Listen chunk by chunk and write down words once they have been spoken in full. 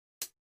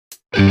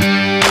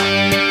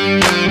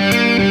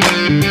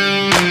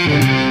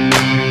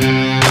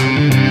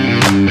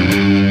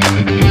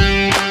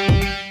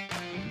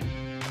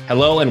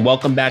Hello and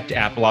welcome back to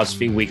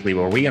Appleosophy Weekly,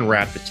 where we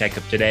unwrap the tech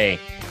of today.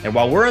 And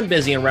while we're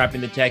busy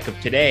unwrapping the tech of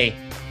today,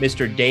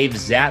 Mr. Dave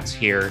Zatz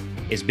here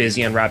is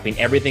busy unwrapping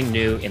everything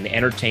new in the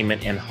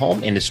entertainment and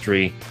home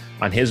industry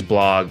on his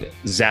blog,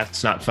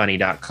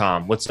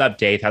 zatzNotFunny.com. What's up,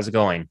 Dave? How's it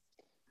going?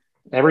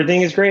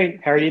 Everything is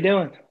great. How are you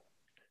doing?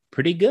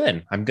 Pretty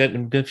good. I'm good.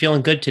 I'm good.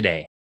 Feeling good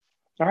today.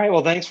 All right.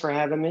 Well, thanks for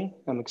having me.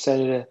 I'm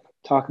excited to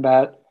talk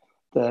about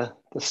the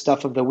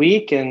stuff of the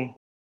week and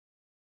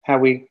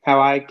how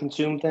I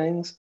consume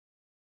things.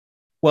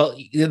 Well,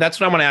 that's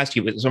what I want to ask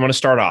you. So I'm going to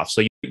start off.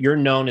 So you're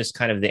known as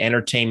kind of the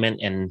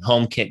entertainment and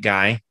home kit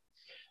guy.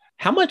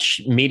 How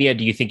much media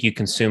do you think you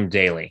consume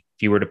daily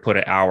if you were to put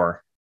an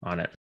hour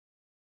on it?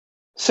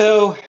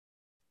 So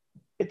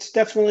it's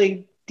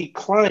definitely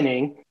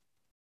declining.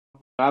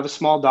 I have a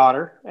small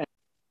daughter. And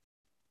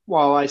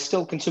while I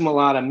still consume a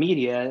lot of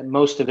media,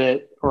 most of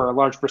it, or a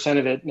large percent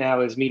of it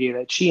now, is media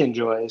that she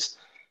enjoys.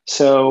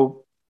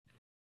 So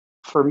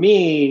for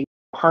me,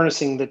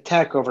 harnessing the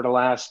tech over the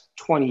last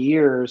 20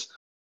 years,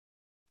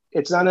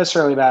 it's not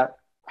necessarily about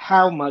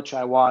how much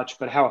I watch,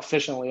 but how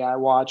efficiently I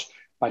watch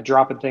by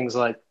dropping things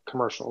like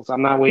commercials.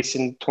 I'm not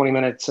wasting 20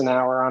 minutes an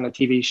hour on a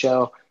TV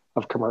show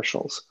of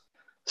commercials.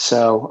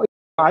 So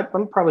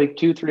I'm probably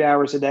 2-3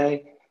 hours a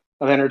day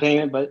of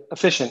entertainment, but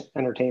efficient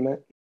entertainment.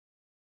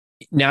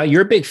 Now,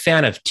 you're a big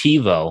fan of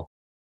TiVo.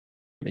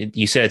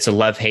 You said it's a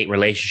love-hate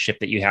relationship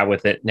that you have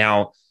with it.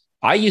 Now,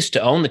 I used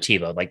to own the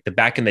TiVo, like the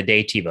back in the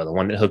day TiVo, the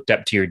one that hooked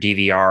up to your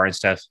DVR and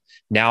stuff.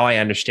 Now I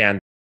understand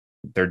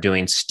they're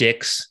doing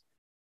sticks,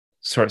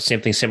 sort of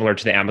something similar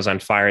to the Amazon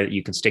Fire that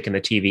you can stick in the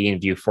TV and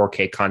view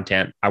 4K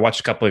content. I watched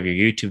a couple of your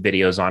YouTube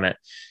videos on it.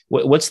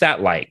 What's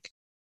that like?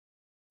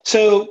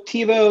 So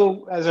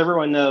TiVo, as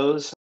everyone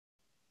knows,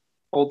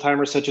 old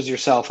timers such as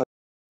yourself,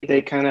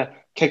 they kind of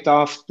kicked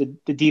off the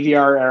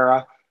DVR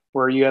era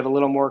where you have a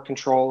little more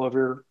control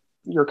over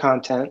your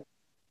content.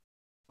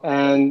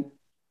 And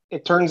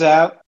it turns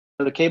out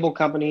the cable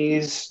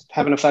companies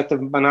have an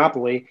effective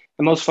monopoly,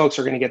 and most folks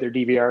are going to get their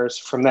DVRs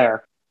from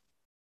there.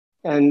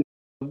 And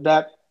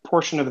that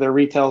portion of their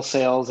retail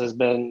sales has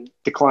been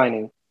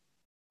declining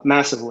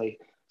massively.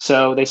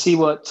 So they see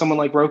what someone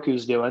like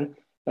Roku's doing,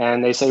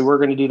 and they say, we're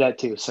going to do that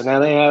too. So now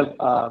they have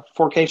a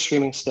 4K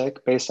streaming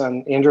stick based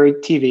on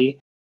Android TV.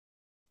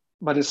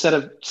 But instead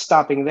of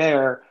stopping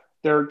there,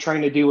 they're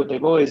trying to do what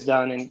they've always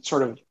done and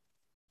sort of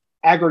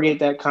aggregate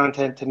that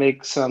content to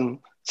make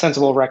some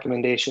sensible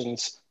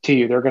recommendations to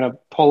you. They're going to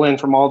pull in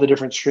from all the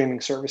different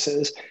streaming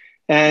services.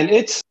 And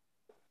it's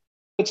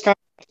kind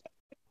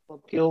of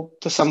appeal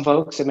to some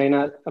folks. It may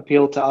not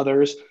appeal to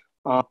others.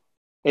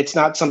 It's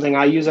not something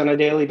I use on a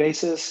daily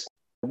basis.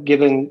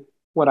 Given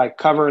what I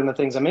cover and the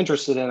things I'm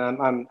interested in,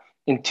 I'm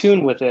in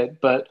tune with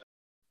it. But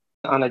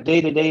on a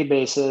day-to-day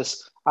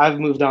basis, I've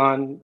moved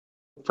on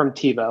from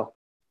TiVo,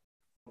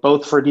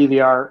 both for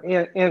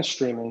DVR and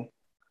streaming.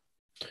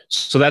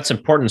 So that's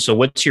important. So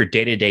what's your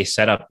day-to-day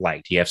setup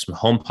like? Do you have some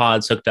home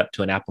pods hooked up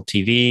to an Apple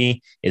TV?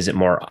 Is it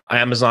more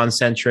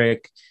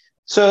Amazon-centric?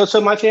 So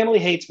my family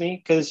hates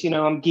me because,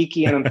 I'm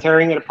geeky and I'm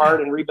tearing it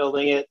apart and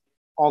rebuilding it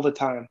all the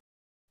time.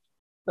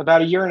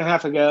 About a year and a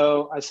half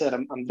ago, I said,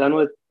 I'm done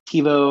with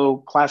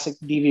TiVo Classic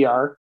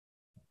DVR.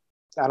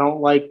 I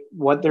don't like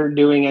what they're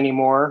doing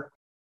anymore,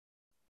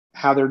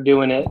 how they're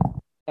doing it.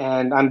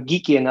 And I'm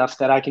geeky enough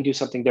that I can do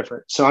something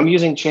different. So I'm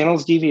using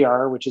Channels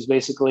DVR, which is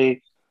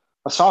basically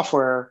a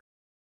software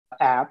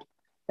app.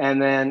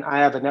 And then I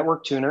have a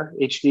network tuner,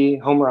 HD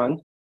Home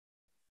Run.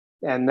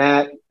 And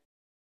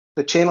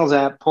the Channels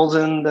app pulls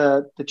in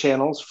the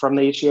channels from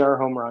the HDR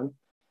Home Run.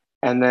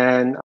 And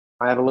then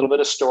I have a little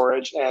bit of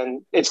storage,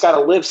 and it's got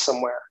to live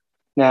somewhere.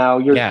 Now,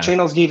 your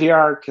Channels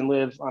DVR can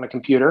live on a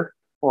computer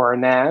or a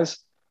NAS.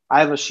 I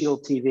have a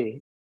Shield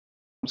TV.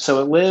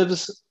 So it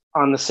lives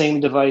on the same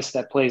device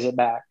that plays it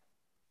back.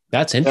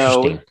 That's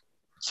interesting.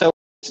 So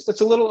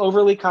it's a little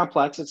overly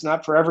complex. It's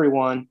not for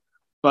everyone,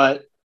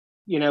 but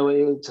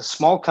it's a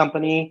small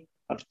company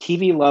of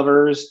TV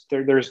lovers.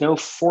 There's no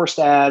forced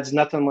ads,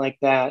 nothing like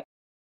that.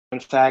 In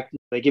fact,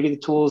 they give you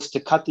the tools to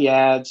cut the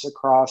ads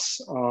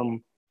across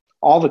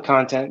all the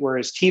content,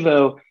 whereas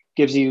TiVo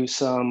gives you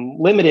some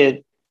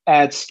limited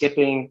ad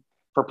skipping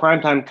for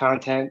primetime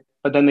content,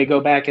 but then they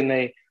go back and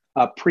they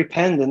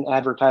prepend an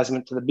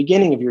advertisement to the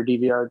beginning of your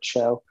DVR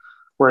show.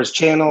 Whereas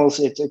Channels,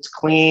 it's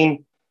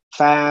clean,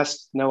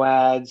 fast, no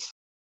ads,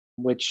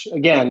 which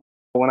again,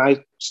 when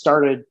I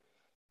started,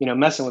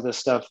 messing with this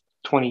stuff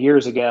 20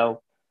 years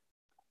ago,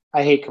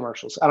 I hate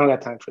commercials. I don't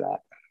got time for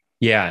that.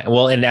 Yeah.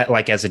 Well, and that,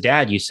 like, as a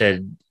dad, you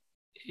said,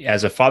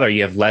 as a father,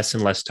 you have less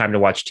and less time to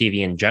watch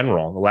TV in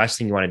general. The last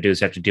thing you want to do is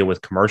have to deal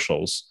with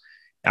commercials.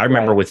 I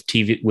remember with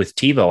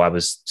TiVo, I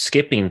was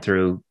skipping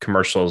through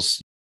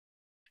commercials,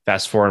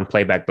 fast forward and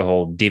play back the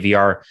whole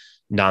DVR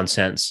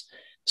nonsense.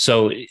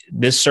 So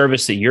this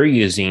service that you're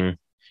using,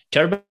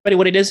 tell everybody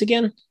what it is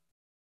again.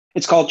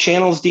 It's called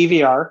Channels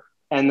DVR,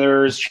 and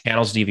there's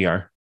Channels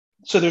DVR.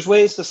 So there's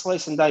ways to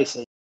slice and dice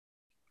it.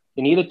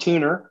 you need a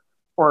tuner,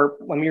 or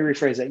let me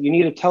rephrase that. You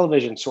need a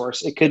television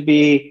source. It could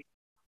be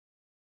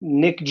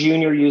Nick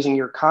Jr. using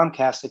your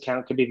Comcast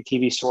account could be the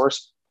TV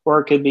source, or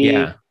it could be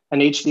Yeah.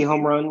 an HD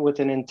home run with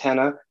an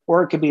antenna,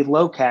 or it could be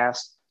low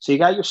cast. So you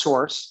got your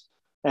source,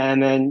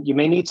 and then you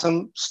may need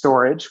some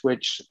storage,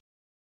 which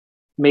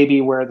may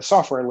be where the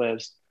software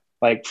lives.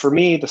 Like for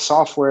me, the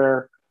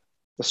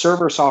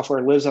server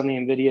software lives on the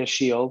NVIDIA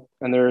Shield,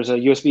 and there's a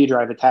USB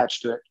drive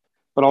attached to it.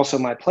 But also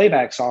my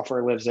playback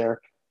software lives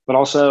there. But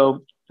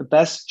also the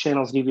best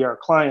channels DVR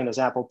client is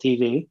Apple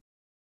TV.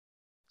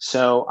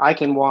 So I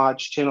can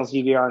watch channels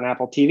DVR on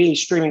Apple TV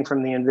streaming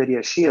from the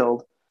NVIDIA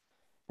Shield.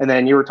 And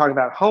then you were talking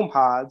about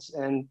HomePods,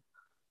 and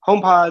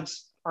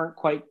HomePods aren't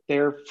quite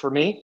there for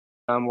me.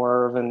 I'm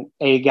more of an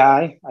A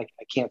guy. I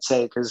can't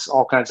say because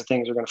all kinds of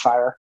things are going to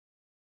fire.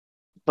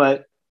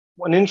 But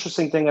one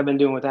interesting thing I've been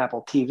doing with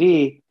Apple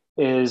TV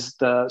is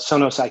the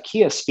Sonos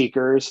IKEA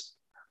speakers.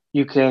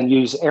 You can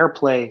use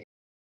AirPlay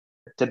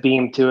to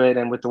beam to it,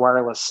 and with the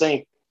wireless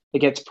sync, it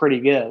gets pretty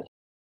good.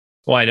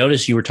 Well, I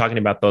noticed you were talking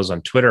about those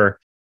on Twitter.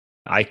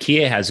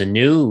 IKEA has a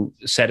new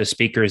set of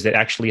speakers that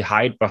actually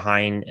hide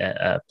behind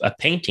a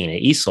painting, an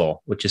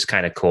easel, which is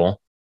kind of cool.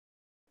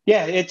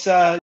 Yeah, it's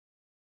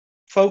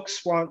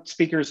folks want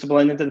speakers to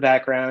blend into the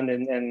background,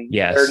 and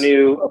Yes. their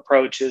new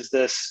approach is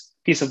this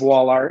piece of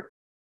wall art.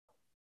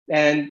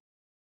 And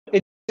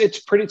it's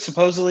pretty,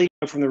 supposedly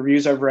from the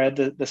reviews I've read,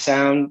 the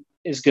sound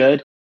is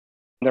good.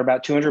 They're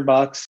about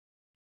 $200.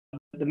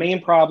 The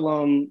main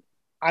problem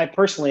I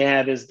personally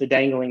have is the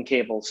dangling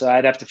cable. So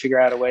I'd have to figure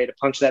out a way to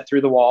punch that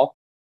through the wall.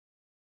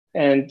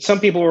 And some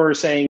people were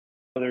saying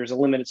there's a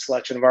limited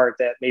selection of art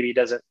that maybe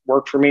doesn't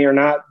work for me or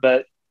not,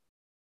 but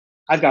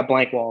I've got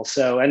blank walls,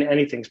 so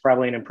anything's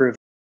probably an improvement.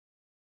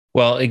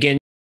 Well, again,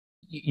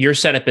 your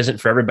setup isn't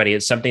for everybody.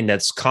 It's something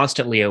that's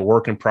constantly a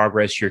work in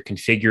progress. You're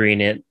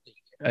configuring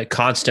it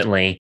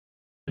constantly,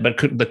 but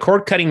the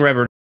cord cutting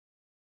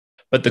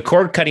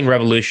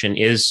revolution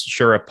is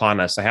sure upon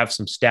us. I have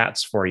some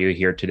stats for you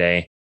here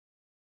today.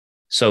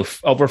 So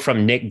over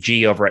from Nick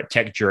G over at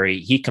Tech Jury,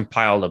 he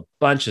compiled a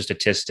bunch of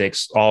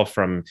statistics, all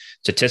from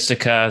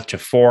Statistica to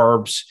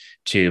Forbes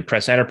to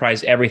Press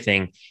Enterprise,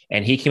 everything.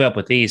 And he came up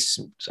with these.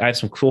 I have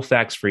some cool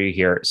facts for you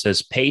here. It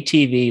says pay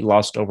TV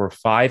lost over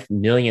 5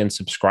 million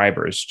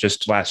subscribers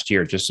just last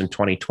year, just in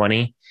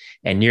 2020.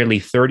 And nearly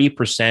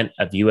 30%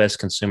 of US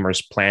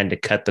consumers plan to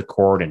cut the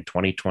cord in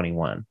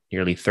 2021.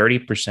 Nearly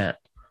 30%.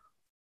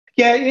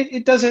 Yeah,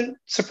 it doesn't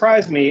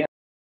surprise me.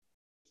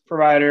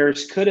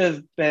 Providers could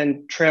have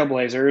been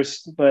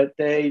trailblazers, but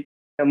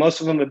most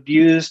of them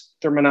abused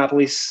their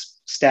monopoly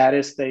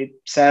status. They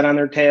sat on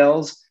their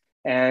tails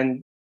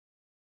and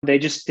they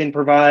just didn't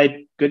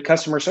provide good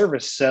customer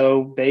service.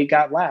 So they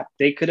got lapped.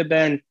 They could have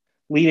been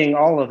leading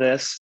all of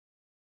this.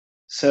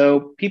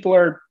 So people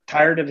are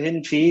tired of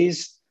hidden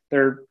fees.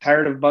 They're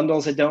tired of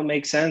bundles that don't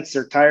make sense.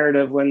 They're tired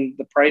of when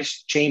the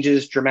price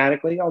changes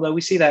dramatically, although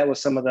we see that with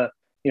some of the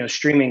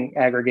streaming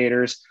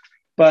aggregators.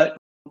 But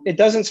it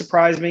doesn't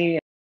surprise me.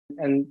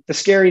 And the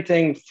scary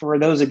thing for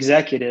those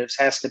executives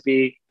has to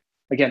be,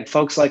 again,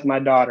 folks like my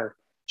daughter.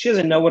 She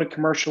doesn't know what a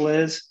commercial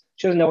is.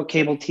 She doesn't know what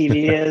cable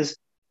TV is.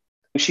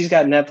 She's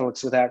got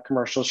Netflix without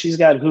commercials. She's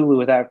got Hulu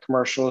without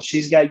commercials.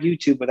 She's got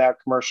YouTube without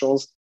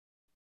commercials.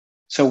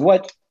 So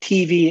what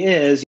TV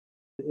is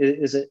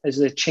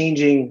a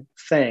changing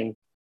thing.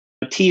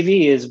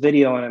 TV is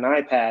video on an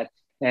iPad,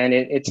 and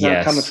it's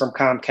not coming from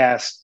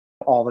Comcast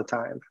all the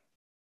time.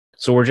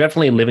 So we're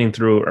definitely living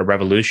through a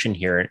revolution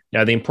here.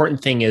 Now, the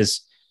important thing is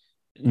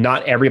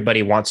not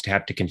everybody wants to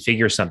have to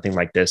configure something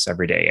like this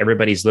every day.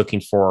 Everybody's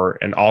looking for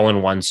an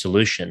all-in-one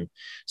solution,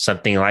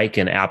 something like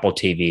an Apple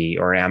TV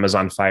or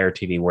Amazon Fire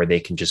TV, where they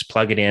can just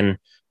plug it in,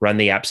 run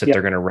the apps that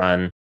they're going to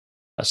run,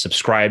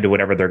 subscribe to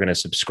whatever they're going to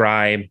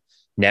subscribe,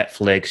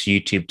 Netflix,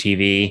 YouTube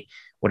TV,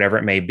 whatever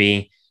it may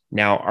be.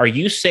 Now, are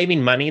you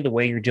saving money the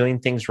way you're doing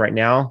things right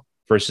now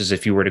versus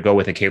if you were to go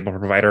with a cable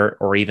provider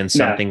or even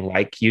something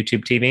like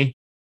YouTube TV?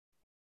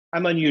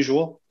 I'm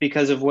unusual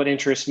because of what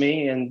interests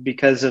me and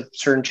because of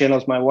certain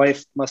channels my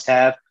wife must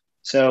have.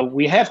 So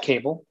we have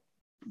cable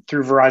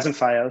through Verizon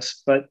Fios,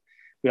 but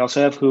we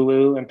also have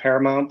Hulu and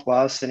Paramount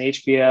Plus and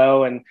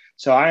HBO. And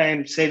so I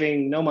am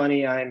saving no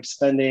money. I'm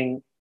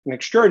spending an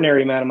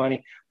extraordinary amount of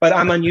money, but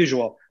I'm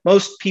unusual.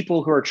 Most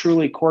people who are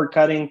truly cord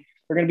cutting,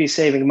 they're going to be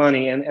saving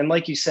money. And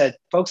like you said,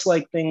 folks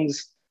like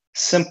things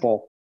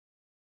simple.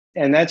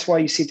 And that's why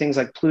you see things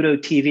like Pluto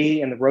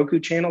TV and the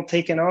Roku channel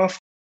taking off.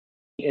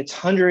 It's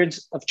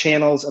hundreds of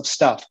channels of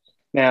stuff.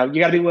 Now, you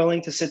got to be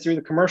willing to sit through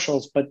the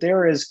commercials, but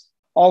there is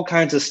all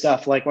kinds of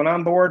stuff. Like when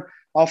I'm bored,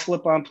 I'll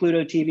flip on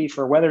Pluto TV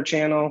for Weather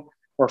Channel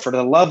or for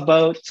the Love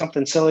Boat,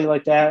 something silly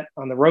like that.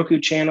 On the Roku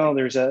channel,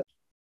 there's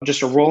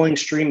just a rolling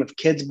stream of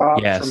Kids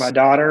Bop for my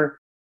daughter.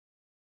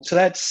 So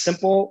that's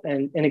simple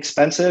and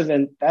inexpensive,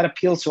 and that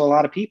appeals to a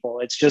lot of people.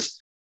 It's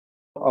just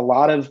a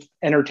lot of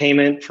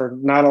entertainment for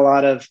not a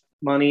lot of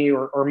money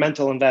or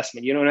mental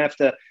investment. You don't have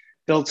to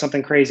build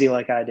something crazy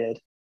like I did.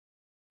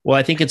 Well,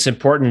 I think it's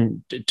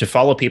important to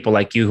follow people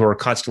like you who are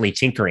constantly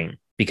tinkering,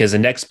 because the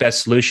next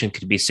best solution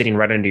could be sitting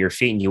right under your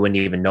feet and you wouldn't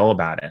even know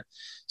about it.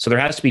 So there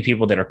has to be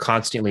people that are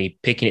constantly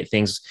picking at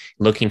things,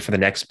 looking for the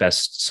next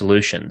best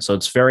solution. So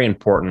it's very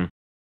important.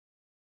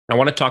 I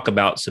want to talk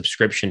about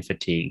subscription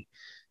fatigue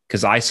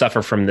because I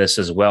suffer from this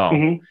as well.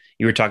 Mm-hmm.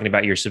 You were talking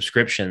about your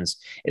subscriptions.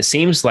 It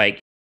seems like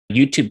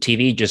YouTube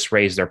TV just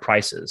raised their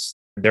prices.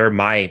 They're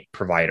my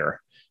provider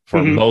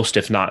for Mm-hmm. most,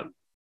 if not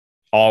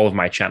all of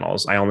my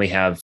channels. I only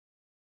have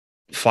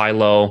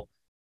Philo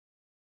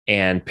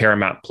and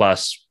Paramount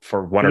Plus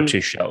for one or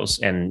two shows.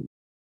 And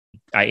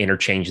I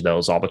interchange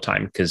those all the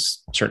time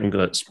because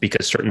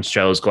certain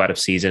shows go out of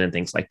season and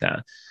things like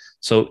that.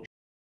 So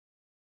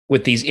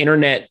with these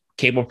internet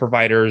cable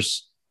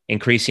providers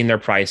increasing their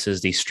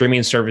prices, these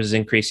streaming services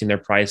increasing their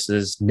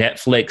prices,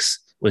 Netflix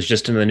was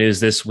just in the news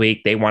this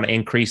week. They want to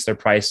increase their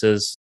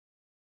prices,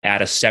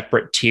 add a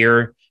separate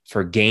tier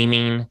for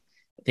gaming,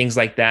 things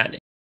like that.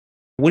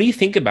 What do you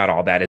think about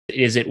all that?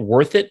 Is it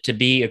worth it to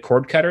be a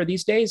cord cutter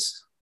these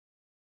days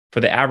for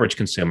the average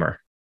consumer?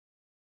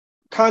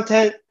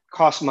 Content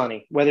costs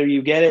money, whether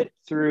you get it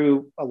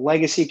through a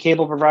legacy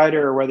cable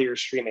provider or whether you're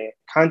streaming it.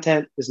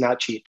 Content is not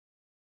cheap.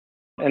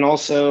 And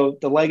also,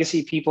 the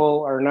legacy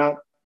people are not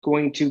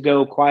going to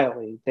go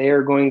quietly. They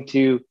are going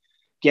to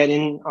get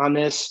in on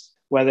this,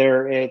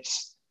 whether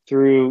it's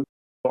through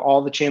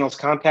all the channels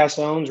Comcast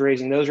owns,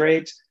 raising those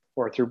rates,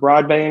 or through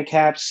broadband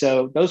caps.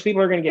 So those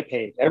people are going to get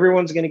paid.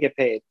 Everyone's going to get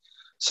paid.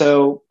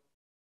 So,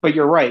 but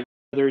you're right.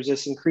 There's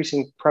this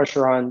increasing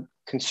pressure on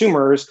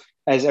consumers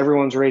as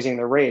everyone's raising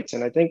their rates.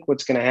 And I think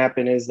what's going to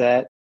happen is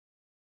that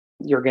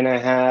you're going to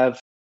have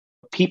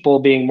people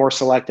being more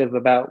selective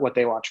about what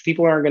they watch.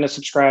 People aren't going to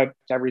subscribe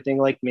to everything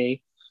like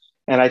me.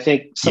 And I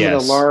think some of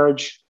the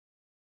large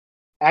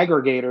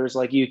aggregators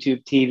like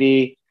YouTube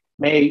TV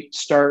may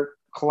start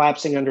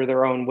collapsing under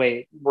their own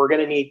weight. We're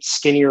going to need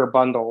skinnier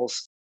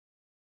bundles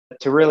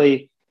to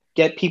really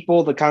get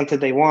people the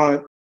content they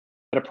want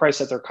at a price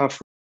that they're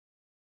comfortable.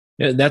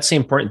 Yeah, that's the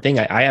important thing.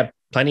 I have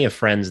plenty of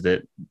friends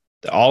that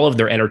all of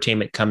their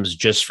entertainment comes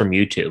just from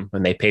YouTube,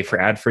 and they pay for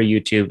ad-free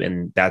YouTube,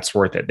 and that's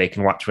worth it. They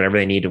can watch whatever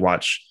they need to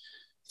watch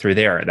through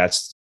there.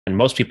 And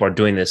most people are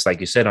doing this, like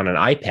you said, on an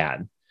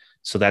iPad.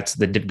 So that's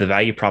the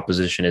value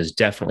proposition is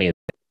definitely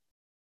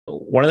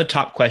one of the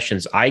top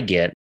questions I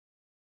get,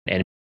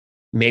 and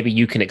maybe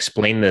you can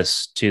explain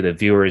this to the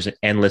viewers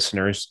and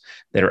listeners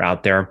that are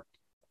out there.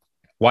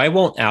 Why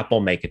won't Apple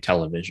make a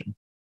television?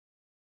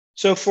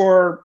 So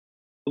for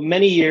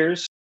many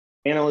years,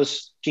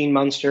 analyst Gene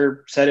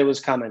Munster said it was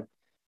coming,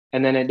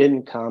 and then it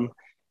didn't come.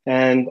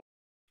 And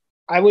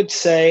I would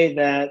say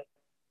that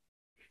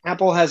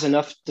Apple has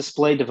enough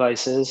display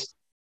devices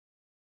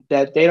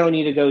that they don't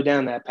need to go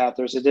down that path.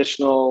 There's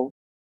additional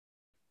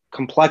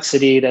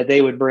complexity that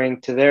they would bring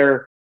to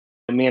their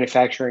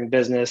manufacturing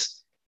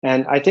business.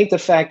 And I think the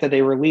fact that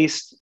they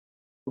released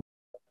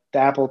the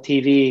Apple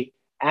TV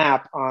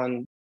app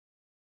on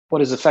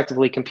what is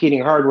effectively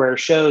competing hardware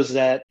shows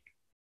that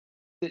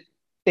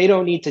they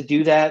don't need to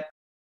do that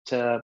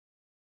to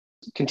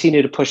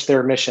continue to push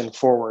their mission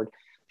forward,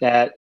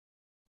 that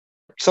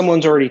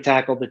someone's already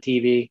tackled the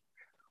TV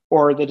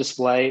or the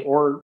display,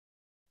 or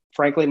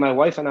frankly, my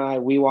wife and I,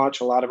 we watch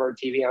a lot of our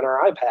TV on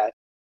our iPad.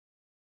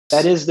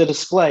 That is the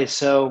display.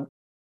 So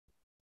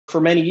for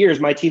many years,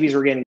 my TVs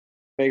were getting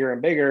bigger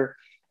and bigger.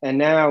 And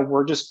now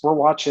we're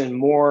watching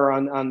more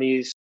on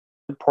these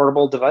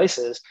portable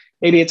devices.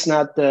 Maybe it's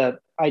not the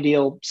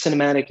ideal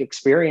cinematic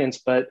experience,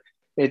 but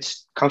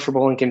it's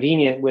comfortable and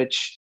convenient,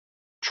 which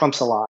trumps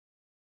a lot.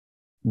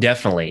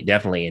 Definitely.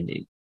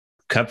 And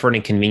comfort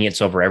and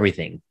convenience over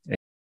everything.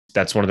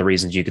 That's one of the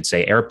reasons you could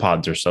say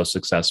AirPods are so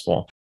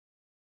successful.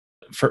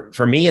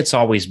 For me, it's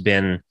always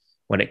been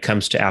when it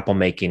comes to Apple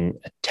making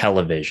a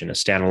television, a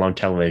standalone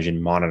television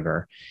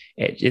monitor.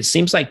 It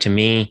seems like to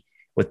me,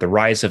 with the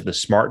rise of the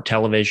smart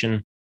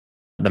television,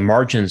 the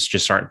margins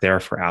just aren't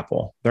there for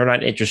Apple. They're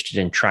not interested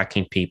in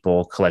tracking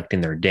people, collecting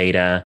their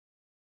data.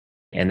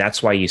 And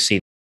that's why you see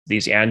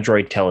these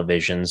Android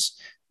televisions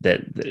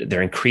that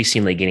they're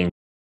increasingly getting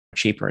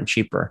cheaper and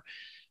cheaper.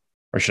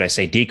 Or should I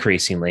say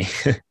decreasingly?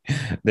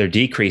 They're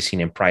decreasing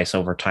in price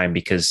over time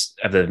because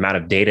of the amount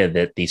of data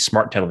that these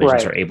smart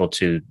televisions are able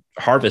to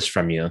harvest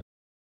from you.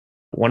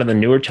 One of the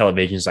newer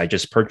televisions I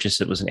just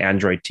purchased, it was an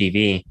Android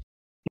TV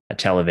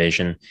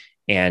television,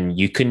 and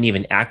you couldn't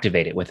even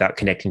activate it without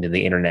connecting to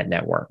the internet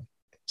network.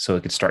 So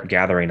it could start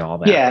gathering all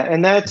that. Yeah,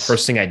 and that's the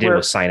first thing I did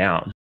was sign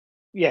out.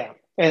 Yeah,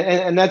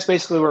 and that's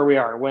basically where we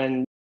are.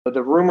 When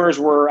the rumors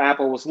were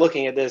Apple was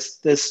looking at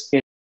this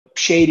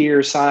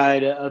shadier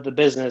side of the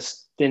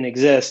business didn't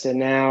exist, and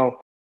now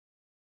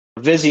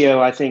Vizio,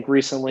 I think,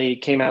 recently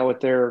came out with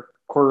their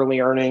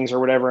quarterly earnings or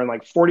whatever, and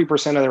like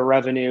 40% of their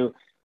revenue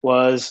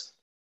was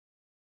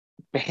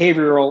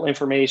behavioral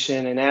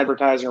information and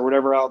advertising or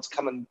whatever else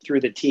coming through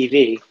the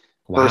TV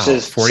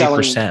versus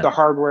 40%. Selling the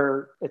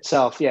hardware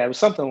itself. Yeah, it was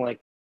something like.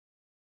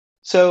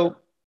 So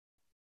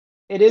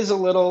it is a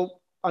little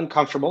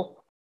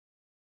uncomfortable,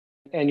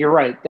 and you're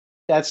right.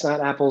 That's not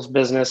Apple's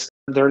business.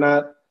 They're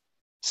not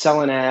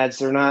selling ads.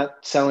 They're not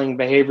selling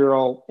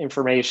behavioral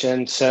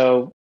information.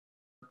 So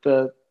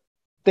the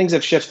things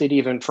have shifted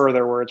even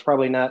further where it's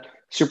probably not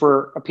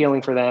super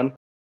appealing for them.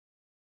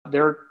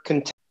 They're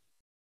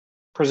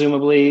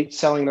presumably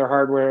selling their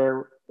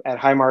hardware at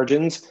high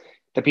margins.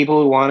 The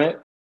people who want it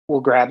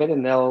will grab it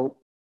and they'll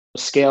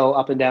scale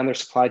up and down their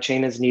supply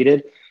chain as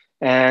needed.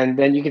 And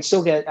then you can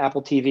still get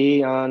Apple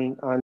TV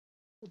on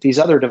these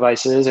other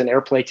devices and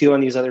AirPlay 2 on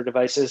these other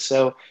devices.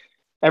 So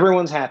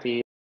everyone's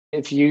happy.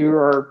 If you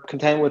are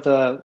content with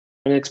an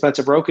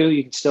inexpensive Roku,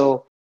 you can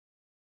still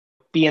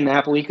be in the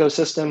Apple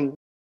ecosystem.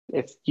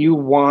 If you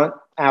want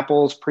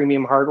Apple's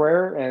premium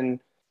hardware and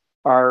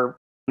are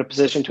in a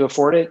position to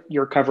afford it,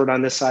 you're covered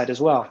on this side as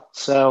well.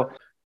 So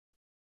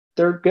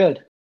they're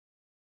good.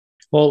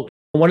 Well,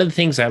 one of the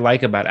things I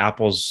like about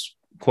Apple's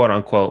quote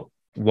unquote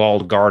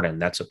walled garden,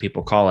 that's what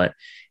people call it,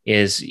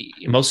 is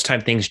most of the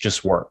time things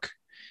just work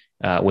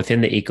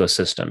within the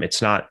ecosystem.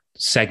 It's not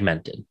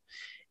segmented.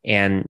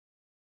 And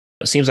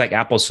it seems like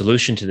Apple's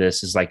solution to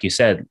this is, like you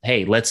said,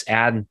 hey, let's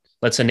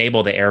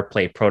enable the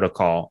AirPlay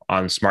protocol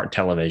on smart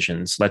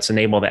televisions. Let's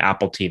enable the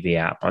Apple TV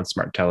app on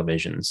smart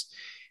televisions.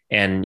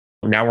 And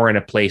now we're in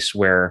a place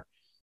where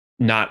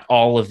not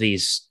all of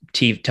these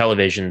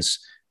televisions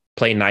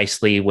play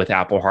nicely with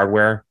Apple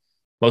hardware.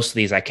 Most of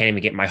these, I can't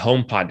even get my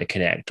HomePod to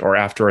connect, or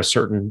after a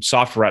certain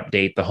software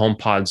update, the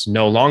HomePods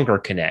no longer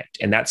connect.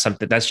 And that's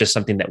just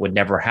something that would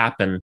never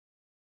happen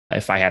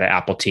if I had an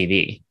Apple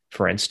TV,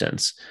 for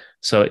instance.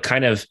 So it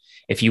kind of,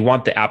 if you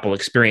want the Apple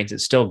experience, it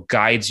still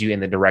guides you in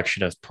the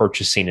direction of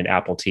purchasing an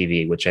Apple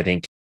TV, which I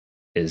think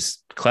is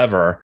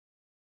clever.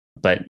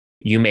 But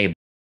you may buy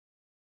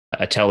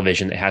a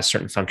television that has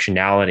certain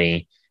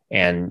functionality,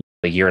 and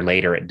a year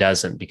later it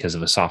doesn't because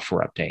of a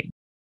software update.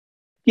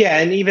 Yeah,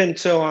 and even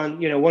so on,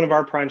 one of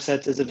our Prime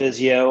sets is a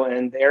Vizio,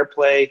 and the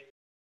AirPlay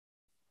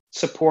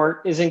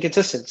support is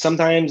inconsistent.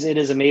 Sometimes it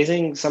is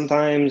amazing.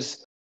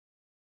 Sometimes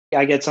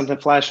I get something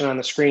flashing on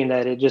the screen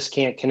that it just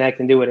can't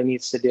connect and do what it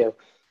needs to do.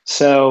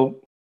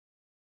 So,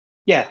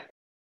 yeah,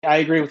 I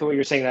agree with what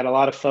you're saying, that a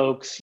lot of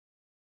folks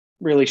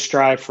really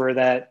strive for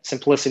that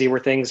simplicity where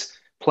things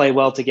play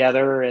well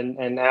together,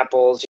 and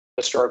Apple's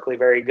historically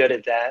very good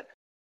at that.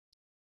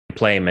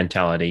 Play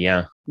mentality,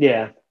 yeah.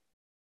 Yeah.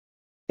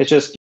 It's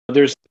just,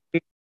 there's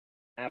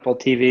Apple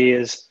TV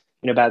is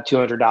about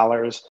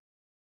 $200,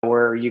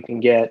 where you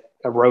can get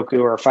a Roku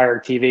or a Fire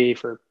TV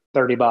for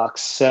 $30.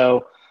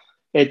 So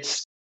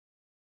it's,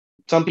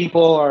 some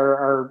people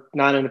are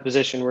not in a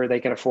position where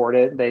they can afford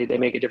it. They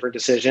make a different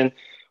decision,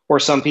 or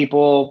some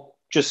people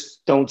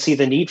just don't see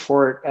the need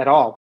for it at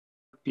all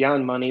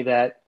beyond money.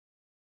 That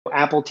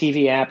Apple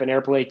TV app and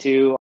AirPlay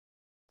 2,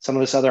 some of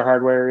this other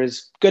hardware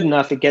is good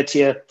enough. It gets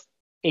you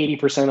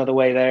 80% of the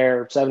way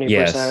there, 70%.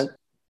 Yes.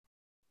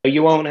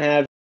 You won't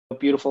have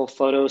beautiful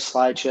photos,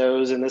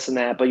 slideshows, and this and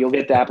that, but you'll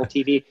get the Apple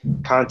TV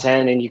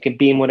content, and you can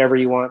beam whatever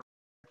you want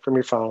from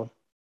your phone.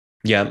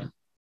 Yeah.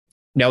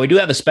 Now, we do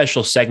have a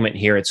special segment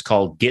here. It's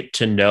called Get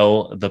to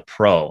Know the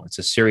Pro. It's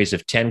a series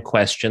of 10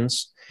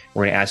 questions.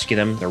 We're going to ask you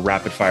them. They're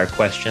rapid fire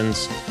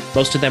questions.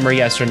 Most of them are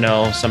yes or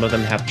no. Some of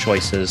them have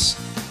choices.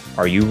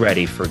 Are you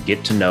ready for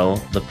Get to Know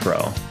the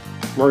Pro?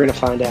 We're going to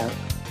find out.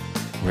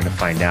 We're going to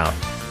find out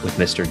with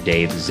Mr.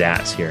 Dave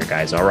Zatz here,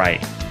 guys. All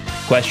right.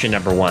 Question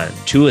number 1.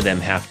 2 of them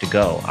have to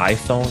go.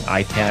 iPhone,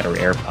 iPad, or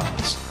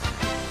AirPods?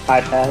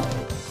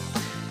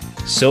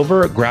 iPad.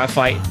 Silver,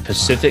 graphite,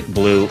 Pacific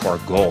blue, or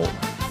gold?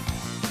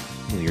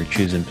 Ooh, you're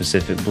choosing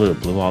Pacific blue.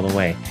 Blue all the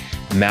way.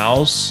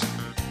 Mouse,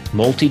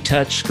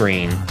 multi-touch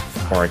screen,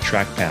 or a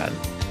trackpad?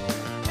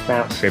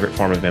 Mouse. Favorite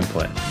form of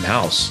input?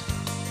 Mouse.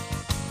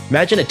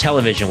 Imagine a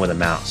television with a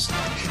mouse.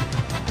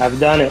 I've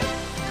done it.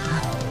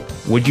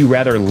 Would you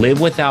rather live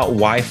without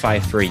Wi-Fi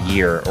for a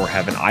year, or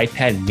have an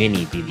iPad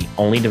mini be the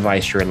only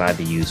device you're allowed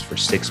to use for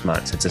 6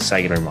 months? It's a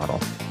cellular model.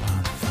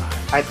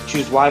 I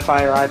choose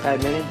Wi-Fi or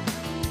iPad mini.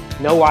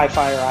 No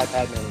Wi-Fi or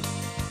iPad mini.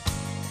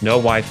 No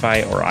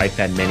Wi-Fi or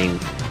iPad mini,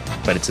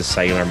 but it's a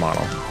cellular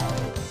model.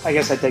 I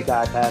guess I'd take the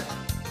iPad.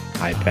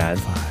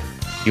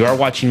 iPad. You are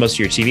watching most of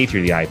your TV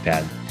through the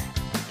iPad.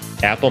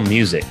 Apple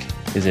Music.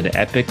 Is it an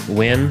epic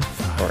win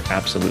or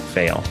absolute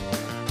fail?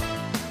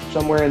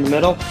 Somewhere in the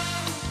middle.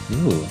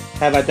 Ooh.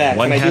 How about that?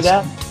 Can I do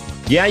that?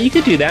 Yeah, you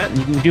could do that.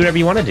 You can do whatever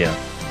you want to do.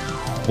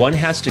 One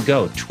has to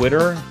go.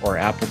 Twitter or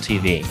Apple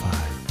TV?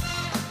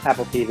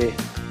 Apple TV.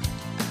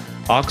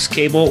 Aux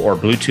cable or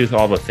Bluetooth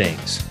all the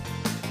things?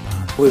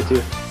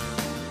 Bluetooth.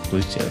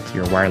 Bluetooth.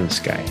 You're a wireless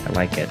guy. I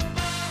like it.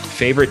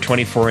 Favorite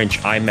 24-inch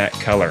iMac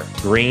color?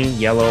 Green,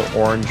 yellow,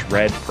 orange,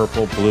 red,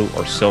 purple, blue,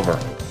 or silver?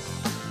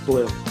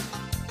 Blue.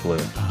 Blue.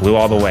 Blue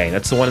all the way.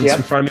 That's the one that's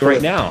in front of me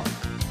right now.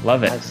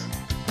 Love it. Nice.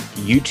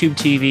 YouTube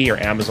TV or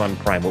Amazon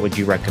Prime? What would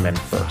you recommend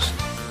first?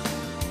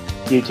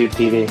 YouTube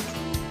TV.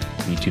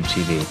 YouTube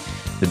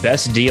TV. The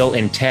best deal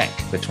in tech,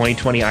 the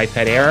 2020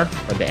 iPad Air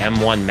or the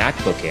M1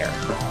 MacBook Air?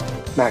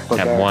 MacBook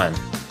Air.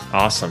 M1.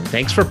 Awesome.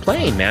 Thanks for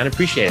playing, man.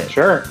 Appreciate it.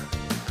 Sure.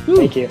 Woo.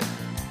 Thank you.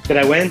 Did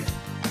I win?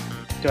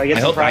 Do I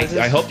get some prizes?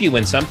 I hope you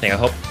win something. I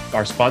hope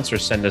our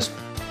sponsors send us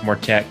more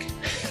tech.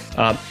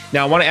 Now,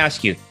 I want to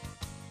ask you,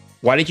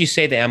 why did you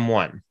say the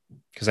M1?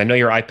 Because I know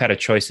your iPad of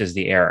choice is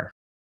the Air.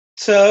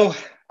 So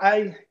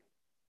I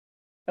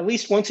at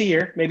least once a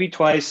year, maybe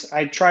twice,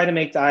 I try to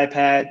make the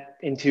iPad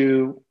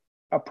into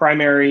a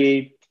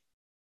primary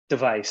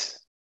device,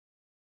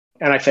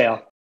 and I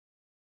fail.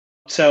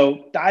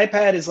 So the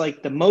iPad is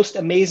like the most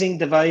amazing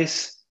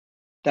device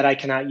that I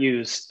cannot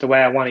use the way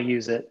I want to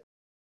use it.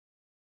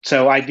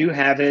 So I do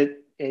have it.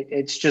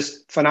 It's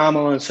just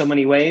phenomenal in so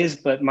many ways,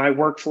 but my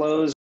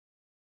workflows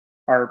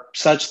are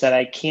such that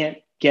I can't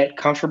get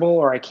comfortable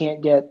or I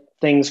can't get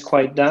things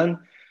quite done.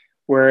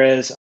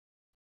 Whereas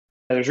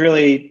there's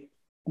really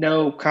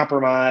no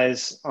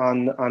compromise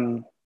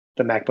on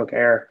the MacBook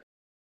Air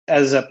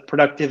as a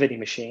productivity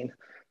machine.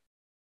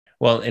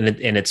 Well, and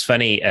it's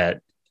funny,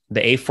 the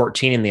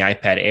A14 and the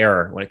iPad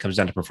Air, when it comes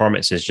down to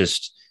performance, is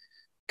just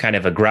kind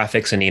of a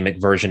graphics anemic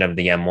version of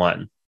the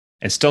M1.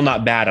 And still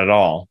not bad at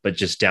all, but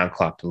just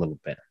downclocked a little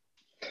bit.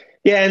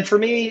 Yeah, and for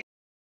me,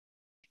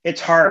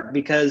 it's hard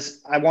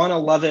because I want to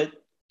love it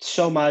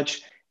so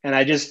much, and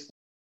I just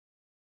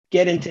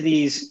get into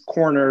these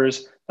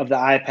corners of the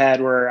iPad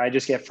where I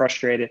just get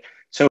frustrated.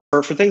 So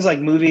for things like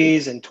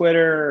movies and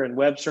Twitter and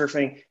web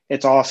surfing,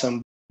 it's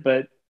awesome.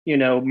 But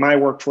my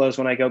workflows,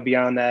 when I go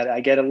beyond that,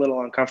 I get a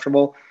little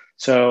uncomfortable.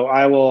 So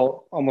I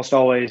will almost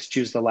always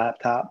choose the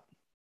laptop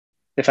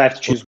if I have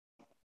to choose.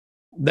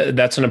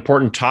 That's an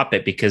important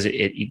topic because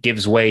it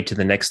gives way to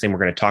the next thing we're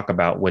going to talk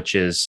about, which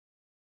is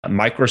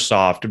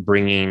Microsoft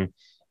bringing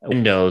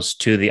Windows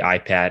to the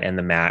iPad and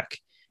the Mac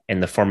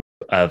in the form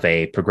of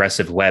a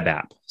progressive web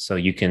app. So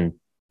you can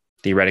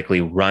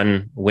theoretically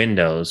run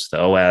Windows, the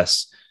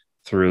OS,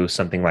 through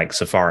something like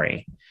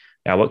Safari.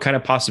 Now, what kind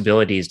of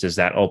possibilities does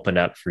that open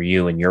up for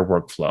you in your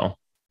workflow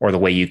or the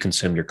way you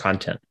consume your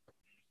content?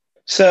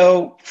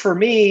 So for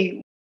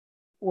me,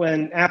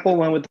 when Apple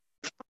went with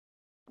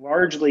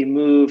largely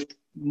moved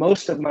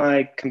most of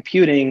my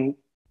computing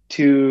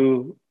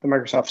to the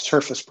Microsoft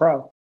Surface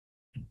Pro.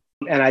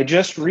 And I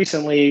just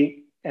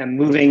recently am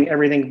moving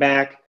everything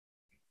back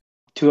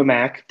to a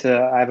Mac.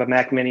 I have a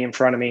Mac Mini in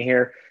front of me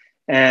here.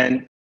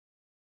 And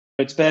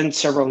it's been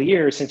several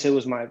years since it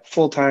was my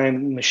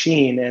full-time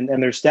machine.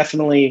 And there's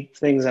definitely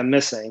things I'm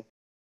missing.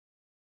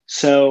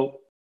 So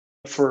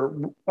for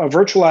a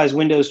virtualized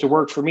Windows to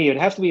work for me,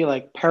 it'd have to be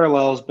like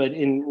Parallels, but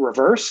in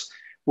reverse,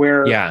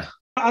 where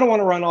I don't want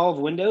to run all of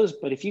Windows,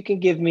 but if you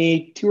can give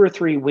me 2 or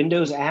 3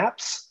 Windows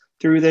apps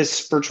through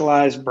this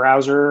virtualized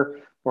browser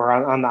or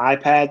on the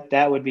iPad,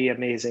 that would be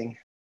amazing.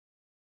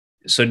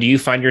 So do you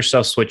find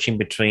yourself switching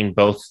between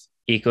both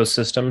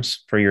ecosystems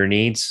for your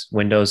needs,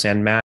 Windows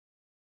and Mac?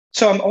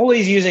 So I'm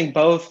always using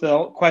both.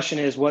 The question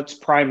is what's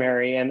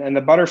primary, and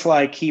the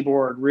Butterfly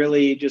keyboard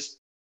really just,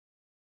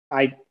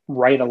 I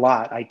write a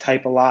lot, I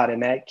type a lot,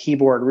 and that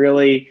keyboard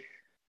really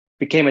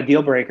became a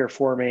deal breaker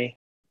for me.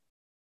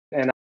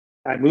 And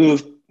I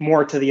moved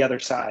more to the other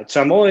side.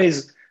 So I'm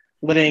always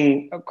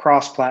living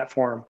across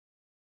platform,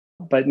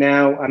 but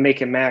now I'm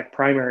making Mac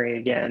primary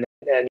again.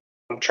 And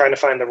I'm trying to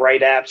find the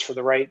right apps for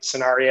the right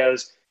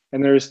scenarios.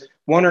 And there's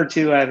 1 or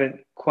 2 I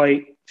haven't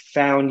quite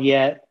found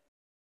yet.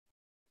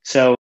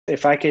 So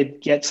if I could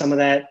get some of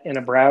that in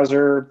a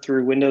browser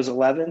through Windows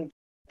 11,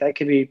 that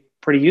could be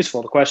pretty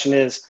useful. The question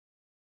is,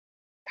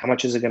 how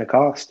much is it going to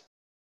cost?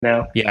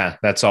 No. Yeah,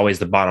 that's always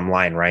the bottom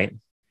line, right?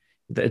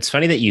 It's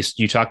funny that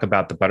you talk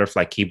about the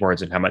Butterfly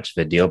keyboards and how much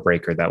of a deal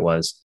breaker that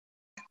was.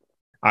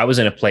 I was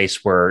in a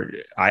place where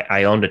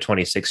I owned a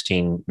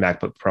 2016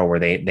 MacBook Pro where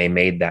they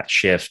made that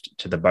shift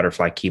to the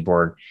Butterfly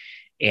keyboard,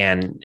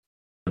 and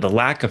the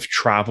lack of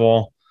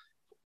travel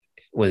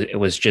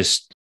was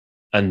just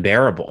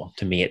unbearable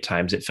to me at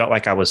times. It felt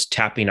like I was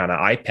tapping on an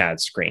iPad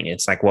screen.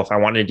 It's like, well, if I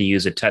wanted to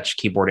use a touch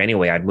keyboard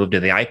anyway, I'd move to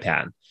the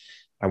iPad.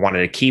 I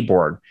wanted a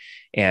keyboard.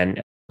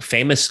 And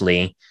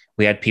famously,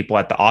 we had people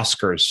at the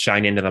Oscars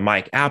shine into the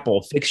mic,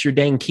 Apple, fix your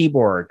dang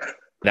keyboard.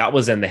 That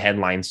was in the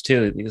headlines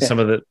too. Yeah. Some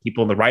of the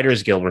people in the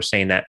Writers Guild were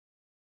saying that.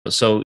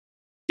 So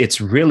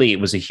it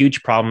was a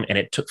huge problem, and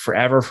it took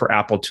forever for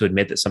Apple to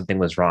admit that something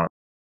was wrong.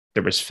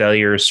 There was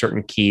failures,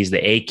 certain keys. The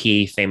A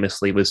key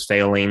famously was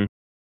failing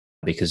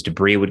because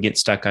debris would get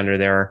stuck under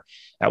there.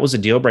 That was a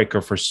deal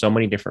breaker for so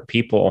many different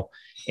people.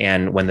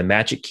 And when the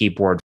Magic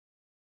Keyboard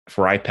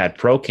for iPad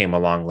Pro came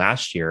along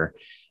last year,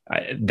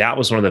 that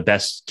was one of the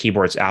best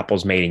keyboards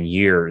Apple's made in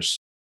years.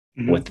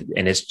 Mm-hmm.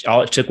 And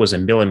all it took was a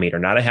millimeter,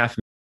 not a half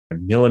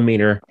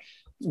millimeter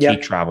key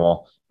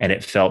travel, and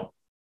it felt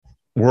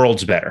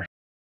worlds better.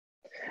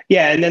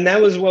 Yeah, and then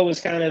that was what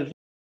was kind of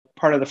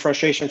part of the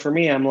frustration for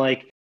me. I'm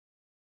like,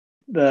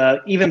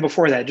 even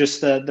before that,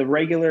 just the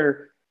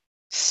regular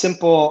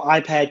simple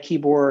iPad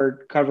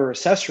keyboard cover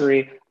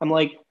accessory. I'm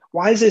like,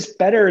 why is this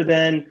better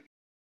than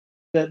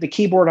the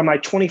keyboard on my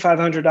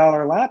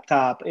 $2,500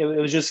 laptop? It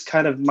was just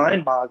kind of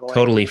mind-boggling.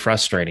 Totally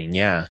frustrating,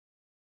 yeah.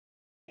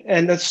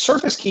 And the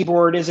Surface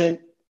keyboard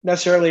isn't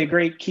necessarily a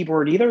great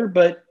keyboard either,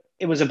 but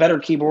it was a better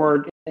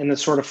keyboard in the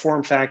sort of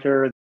form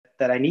factor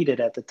that I needed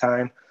at the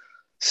time.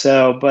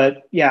 So,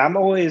 but yeah, I'm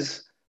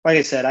always, like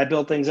I said, I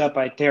build things up,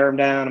 I tear them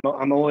down.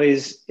 I'm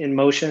always in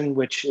motion,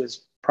 which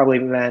is probably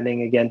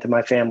maddening again to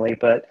my family.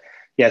 But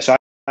yeah, so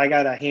I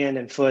got a hand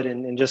and foot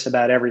in just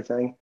about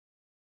everything.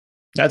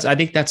 I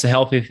think that's a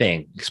healthy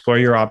thing. Explore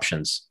your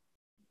options.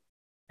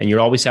 and you'll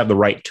always have the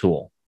right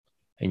tool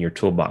in your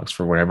toolbox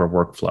for whatever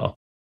workflow.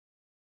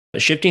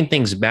 But shifting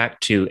things back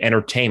to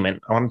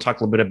entertainment, I want to talk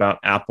a little bit about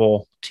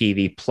Apple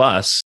TV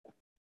Plus.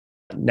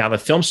 Now, the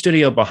film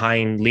studio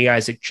behind Lee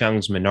Isaac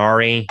Chung's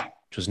Minari,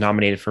 which was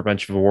nominated for a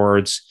bunch of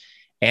awards,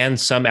 and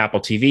some Apple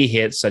TV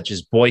hits such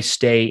as Boy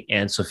State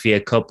and Sofia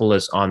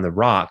Coppola's On the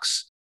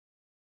Rocks,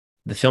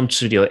 the film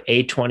studio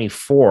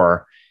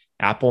A24,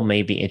 Apple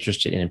may be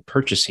interested in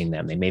purchasing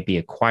them. They may be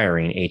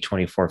acquiring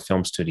A24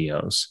 film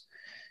studios.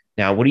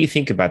 Now, what do you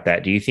think about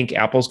that? Do you think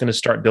Apple's going to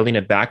start building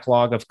a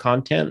backlog of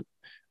content,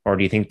 or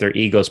do you think their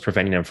ego is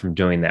preventing them from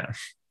doing that?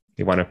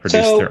 They want to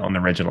produce their own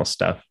original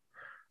stuff.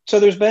 So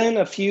there's been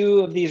a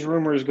few of these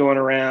rumors going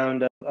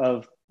around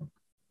of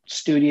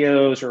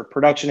studios or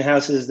production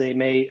houses they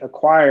may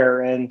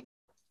acquire. And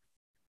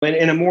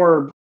in a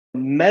more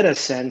meta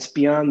sense,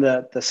 beyond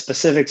the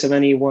specifics of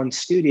any one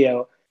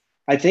studio,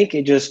 I think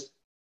it just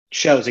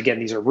shows, again,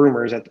 these are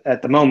rumors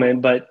at the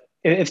moment, but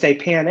if they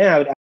pan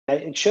out,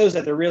 it shows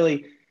that they're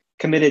really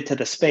committed to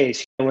the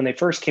space. When they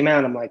first came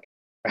out, I'm like,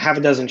 half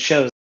a dozen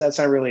shows, that's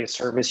not really a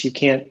service. You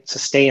can't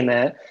sustain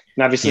that.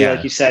 And obviously,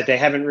 like you said, they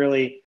haven't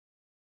really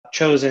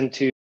chosen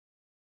to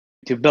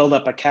build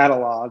up a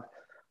catalog,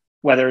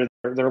 whether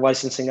they're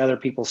licensing other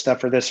people's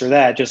stuff or this or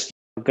that, just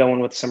going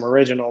with some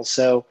originals.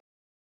 So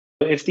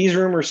if these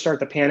rumors start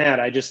to pan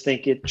out, I just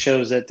think it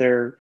shows that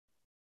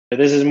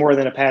this is more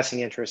than a passing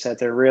interest, that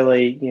they're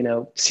really,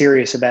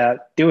 serious about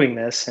doing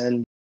this.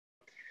 And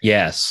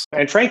yes.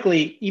 And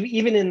frankly,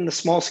 even in the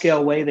small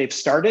scale way they've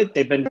started,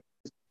 they've been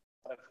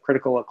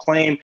critical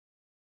acclaim,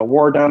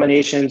 award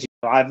nominations.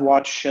 I've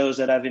watched shows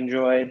that I've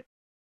enjoyed,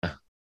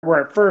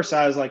 where at first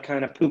I was like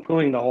kind of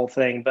poo-pooing the whole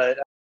thing, but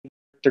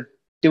they're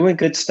doing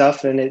good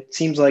stuff, and it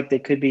seems like they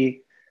could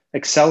be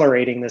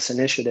accelerating this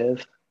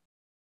initiative.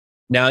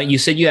 Now, you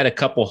said you had a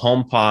couple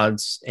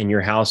HomePods in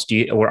your house.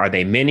 Or are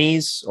they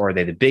minis, or are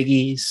they the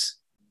biggies?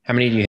 How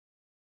many do you have?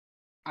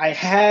 I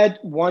had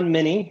one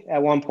mini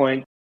at one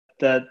point,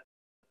 the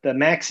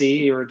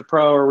Maxi or the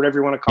Pro or whatever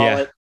you want to call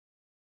it.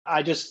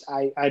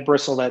 I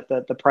bristled at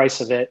the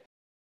price of it.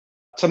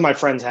 Some of my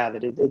friends have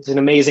it. It's an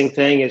amazing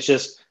thing. It's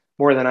just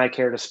more than I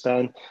care to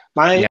spend.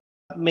 My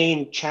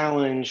main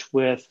challenge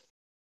with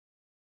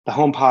the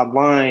HomePod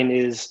line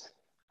is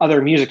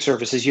other music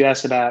services. You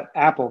asked about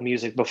Apple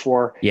Music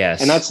before.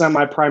 Yes. And that's not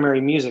my primary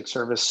music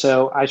service.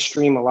 So I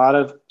stream a lot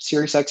of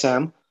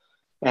SiriusXM.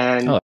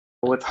 And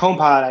with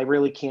HomePod, I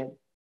really can't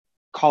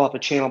call up a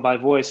channel by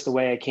voice the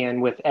way I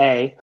can with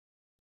A.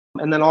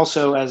 And then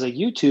also as a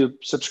YouTube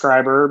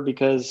subscriber,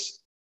 because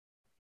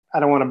I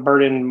don't want to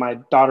burden my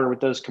daughter with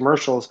those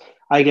commercials,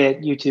 I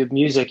get YouTube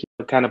Music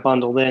kind of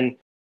bundled in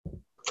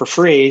for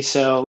free.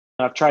 So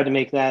I've tried to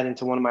make that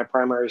into one of my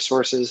primary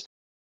sources.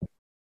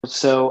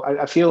 So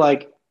I feel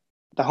like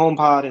the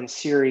HomePod and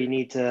Siri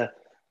need to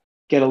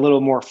get a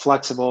little more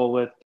flexible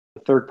with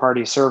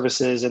third-party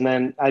services, and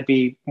then I'd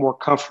be more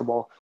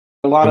comfortable.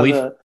 A lot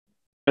of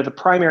the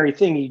primary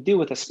thing you do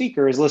with a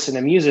speaker is listen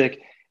to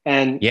music,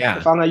 and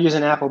if I'm not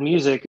using Apple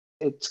Music,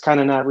 it's kind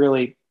of not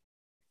really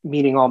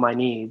meeting all my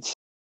needs.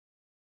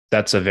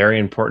 That's a very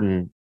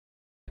important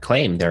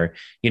claim there.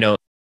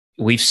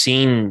 We've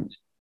seen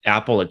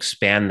Apple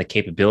expand the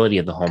capability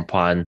of the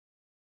HomePod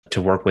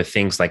to work with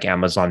things like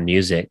Amazon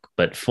Music,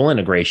 but full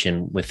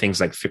integration with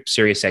things like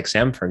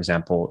SiriusXM, for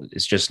example,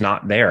 is just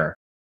not there.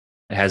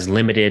 It has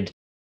limited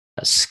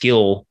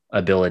skill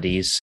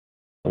abilities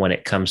when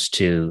it comes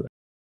to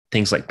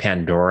things like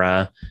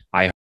Pandora,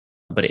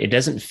 but it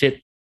doesn't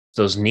fit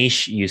those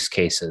niche use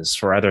cases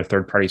for other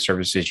third-party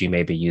services you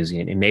may be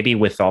using. And maybe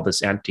with all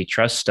this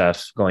antitrust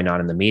stuff going on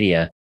in the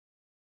media,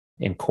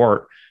 in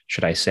court,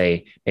 should I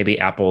say, maybe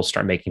Apple will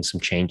start making some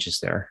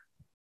changes there.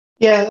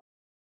 Yeah.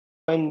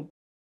 And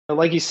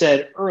like you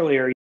said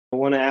earlier,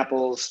 one of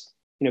Apple's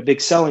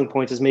big selling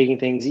points is making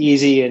things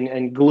easy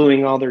and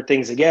gluing all their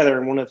things together.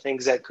 And one of the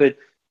things that could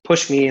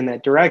push me in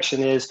that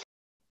direction is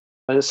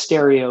a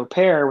stereo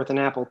pair with an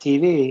Apple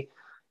TV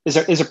is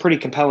a pretty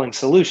compelling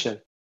solution.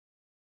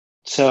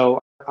 So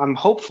I'm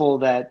hopeful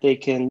that they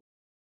can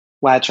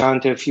latch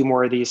on to a few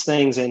more of these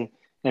things and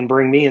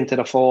bring me into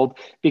the fold,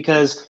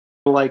 because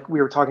like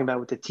we were talking about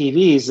with the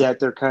TVs,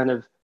 that they're kind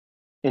of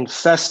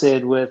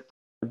infested with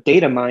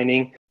data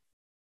mining.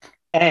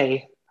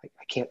 I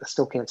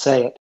still can't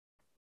say it.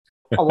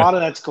 A lot of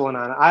that's going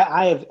on.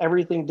 I have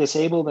everything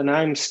disabled, and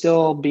I'm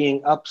still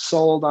being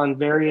upsold on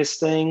various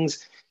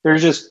things.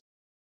 There's just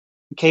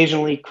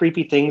occasionally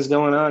creepy things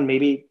going on.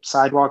 Maybe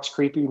Sidewalk's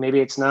creepy, maybe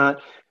it's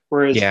not.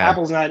 Whereas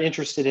Apple's not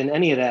interested in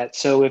any of that.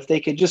 So if they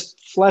could just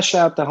flesh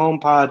out the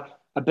HomePod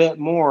a bit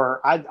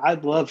more,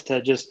 I'd love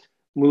to just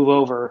move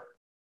over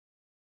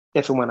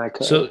if and when I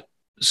could.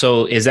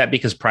 So is that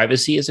because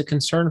privacy is a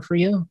concern for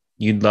you?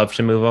 You'd love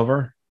to move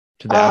over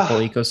to the Apple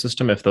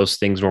ecosystem if those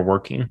things were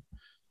working?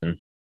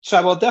 So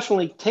I will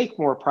definitely take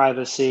more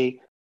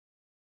privacy.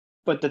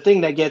 But the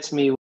thing that gets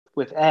me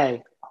with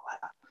A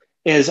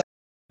is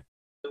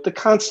the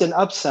constant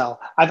upsell.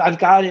 I've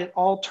got it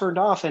all turned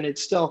off, and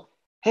it's still,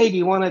 hey, do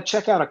you want to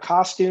check out a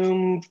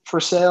costume for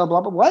sale?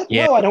 Blah, blah, what?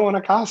 Yeah. No, I don't want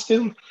a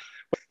costume.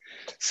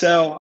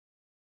 So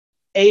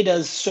A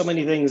does so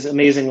many things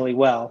amazingly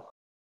well.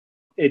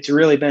 It's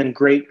really been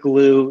great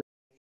glue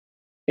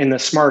in the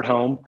smart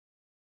home.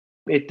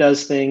 It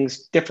does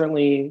things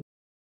differently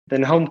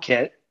than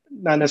HomeKit,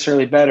 not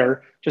necessarily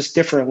better, just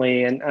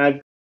differently.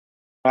 And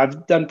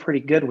I've done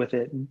pretty good with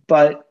it.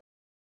 But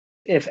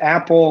if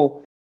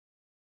Apple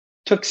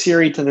took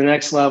Siri to the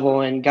next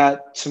level and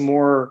got some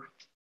more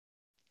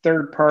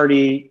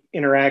third-party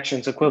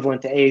interactions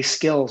equivalent to A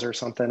skills or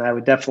something, I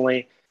would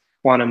definitely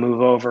want to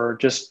move over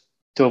just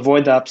to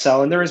avoid the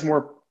upsell. And there is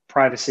more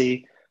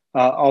privacy,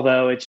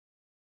 although it's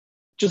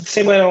just the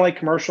same way I don't like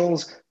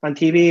commercials on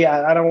TV.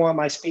 I don't want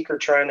my speaker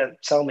trying to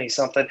sell me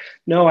something.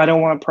 No, I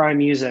don't want Prime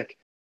Music.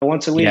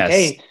 Once a week,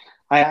 Yes.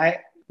 hey,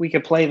 we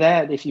could play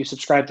that if you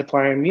subscribe to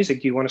Prime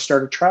Music. Do you want to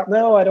start a trial?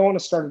 No, I don't want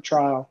to start a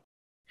trial.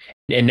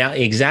 And now,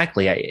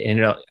 exactly,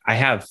 I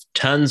have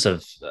tons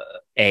of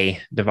A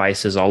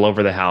devices all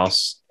over the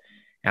house,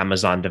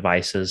 Amazon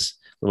devices,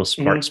 little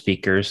smart Mm-hmm.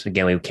 speakers.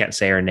 Again, we can't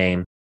say our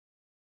name,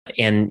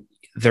 and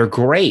they're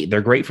great.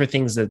 They're great for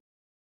things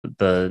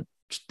the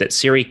that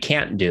Siri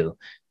can't do,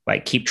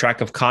 like keep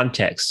track of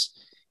context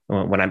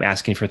when I'm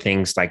asking for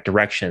things like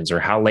directions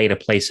or how late a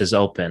place is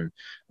open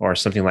or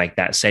something like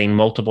that. Setting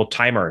multiple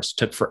timers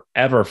took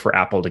forever for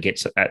Apple to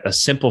get a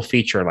simple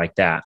feature like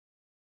that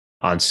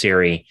on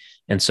Siri.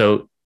 And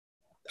so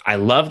I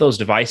love those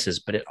devices,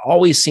 but it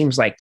always seems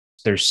like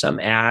there's some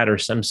ad or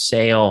some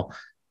sale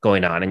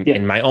going on Yeah.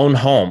 in my own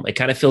home. It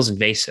kind of feels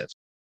invasive.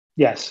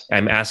 Yes.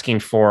 I'm asking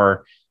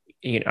for,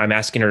 I'm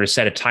asking her to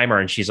set a timer,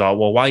 and she's all,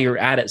 well, while you're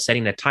at it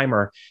setting a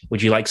timer,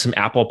 would you like some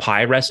apple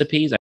pie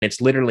recipes?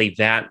 It's literally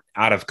that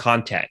out of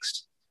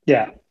context.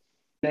 Yeah.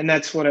 And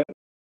that's when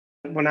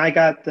I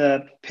got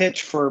the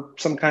pitch for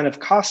some kind of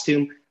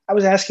costume, I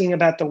was asking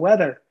about the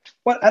weather.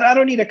 What? I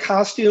don't need a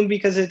costume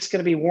because it's going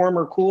to be warm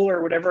or cool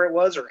or whatever it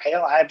was, or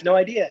hail. I have no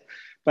idea,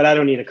 but I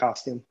don't need a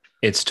costume.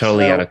 It's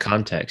totally out of So,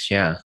 context.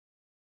 Yeah.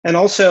 and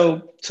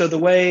also, so the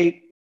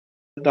way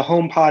the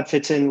HomePod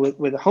fits in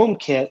with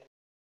HomeKit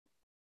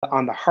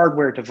on the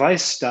hardware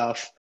device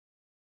stuff,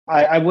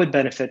 I would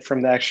benefit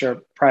from the extra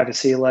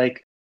privacy,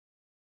 like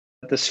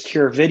the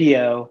secure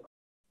video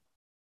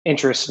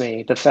interests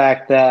me. The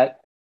fact that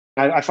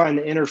I find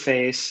the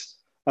interface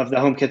of the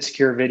HomeKit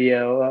secure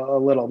video a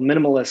little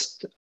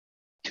minimalist,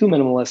 too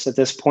minimalist at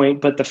this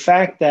point. But the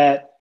fact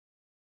that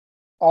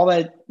all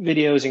that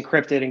video is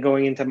encrypted and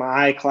going into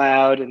my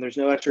iCloud and there's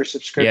no extra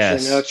subscription, no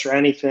Yes. extra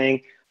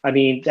anything, I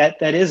mean,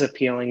 that is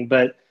appealing.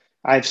 But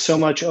I have so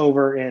much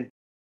over in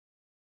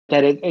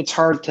that it's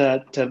hard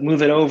to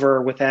move it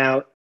over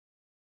without,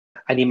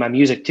 I need my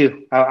music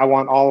too. I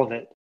want all of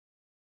it.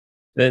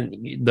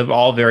 Then they're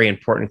all very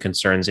important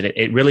concerns. And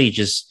it really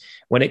just,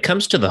 when it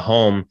comes to the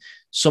home,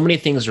 so many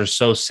things are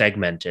so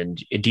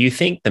segmented. Do you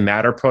think the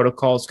Matter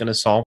protocol is going to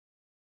solve?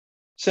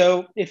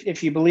 So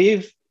if you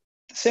believe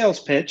the sales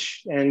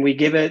pitch and we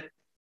give it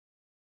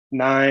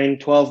 9,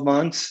 12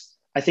 months,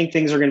 I think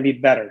things are going to be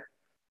better.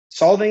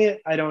 Solving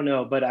it, I don't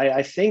know, but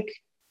I think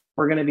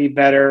we're going to be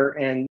better.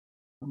 And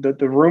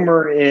the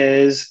rumor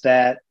is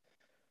that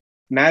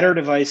Matter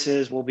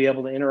devices will be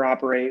able to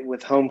interoperate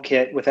with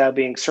HomeKit without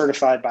being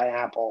certified by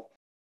Apple,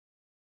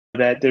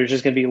 that there's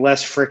just going to be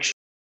less friction.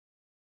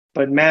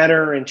 But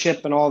Matter and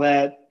Chip and all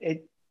that,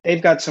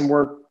 they've got some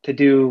work to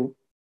do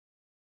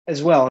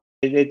as well.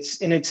 It's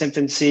in its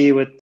infancy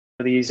with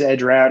these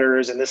edge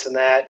routers and this and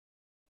that.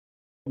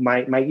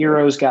 My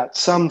Eero's got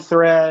some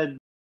thread,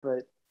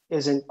 but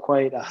isn't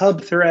quite a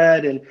hub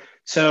thread. And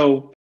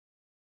so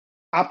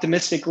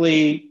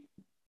optimistically,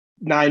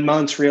 9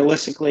 months,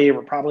 realistically,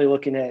 we're probably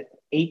looking at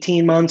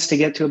 18 months to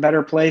get to a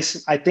better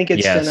place. I think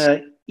it's going Yes.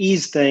 to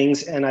ease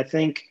things. And I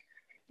think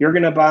you're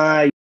going to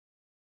buy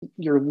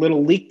your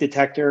little leak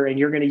detector and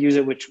you're going to use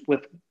it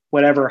with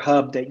whatever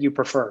hub that you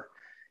prefer.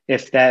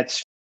 If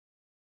that's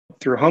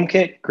through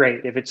HomeKit,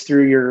 great. If it's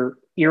through your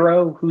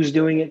Eero, who's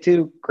doing it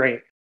too,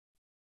 great.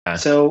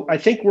 So I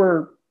think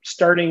we're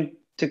starting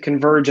to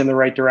converge in the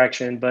right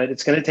direction, but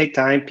it's going to take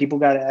time. People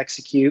got to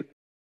execute.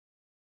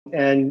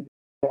 And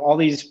all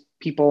these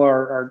people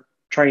are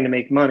trying to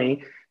make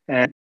money.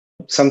 And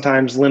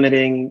sometimes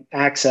limiting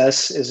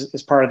access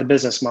is part of the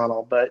business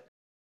model. But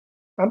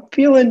I'm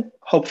feeling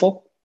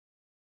hopeful.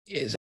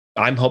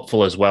 I'm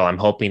hopeful as well. I'm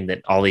hoping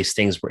that all these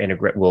things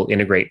will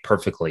integrate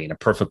perfectly in a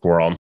perfect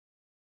world.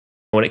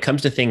 When it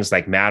comes to things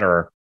like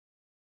Matter,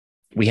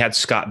 we had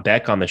Scott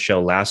Beck on the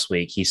show last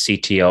week. He's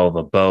CTO of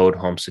Abode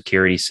Home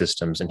Security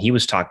Systems, and he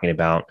was talking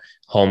about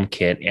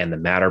HomeKit and the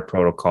Matter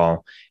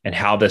protocol and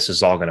how this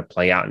is all going to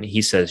play out. And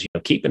he says,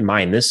 keep in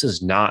mind, this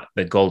is not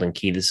the golden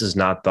key. This is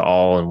not the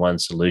all-in-one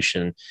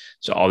solution.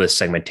 So all this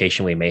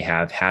segmentation we may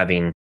have,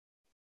 having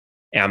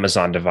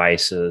Amazon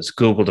devices,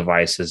 Google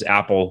devices,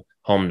 Apple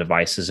home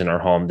devices in our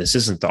home. This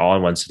isn't the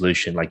all-in-one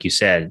solution, like you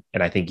said.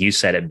 And I think you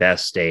said it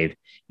best, Dave.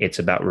 It's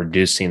about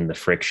reducing the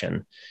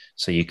friction.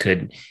 So you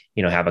could,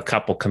 have a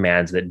couple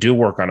commands that do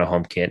work on a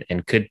HomeKit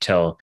and could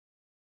tell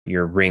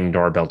your Ring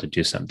doorbell to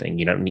do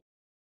something.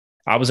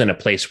 I was in a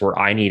place where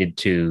I needed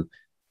to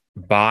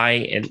buy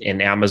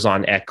an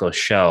Amazon Echo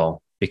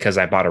Show because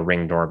I bought a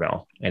Ring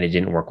doorbell and it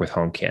didn't work with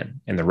HomeKit,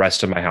 and the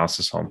rest of my house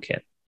is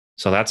HomeKit.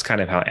 So that's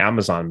kind of how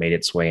Amazon made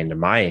its way into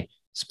my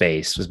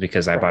space, was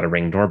because I bought a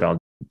Ring doorbell,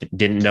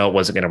 didn't know it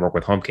wasn't going to work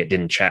with HomeKit,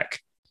 didn't check.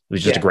 It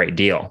was just a great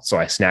deal. So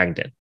I snagged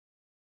it.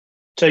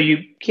 So you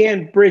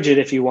can bridge it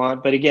if you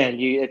want, but again,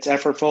 it's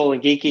effortful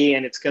and geeky,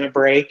 and it's going to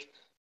break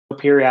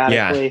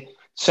periodically. Yeah.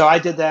 So I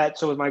did that.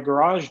 So with my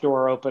garage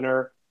door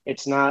opener,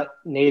 it's not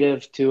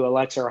native to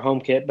Alexa or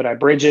HomeKit, but I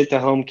bridge it to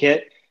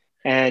HomeKit,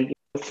 and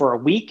for a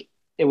week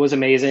it was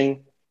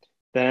amazing.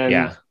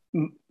 Then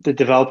the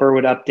developer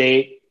would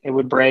update, it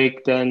would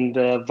break. Then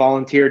the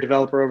volunteer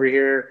developer over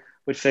here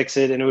would fix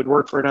it, and it would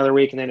work for another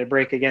week, and then it'd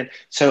break again.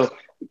 So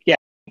yeah,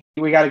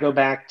 we got to go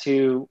back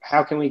to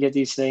how can we get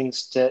these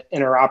things to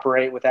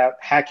interoperate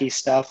without hacky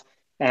stuff,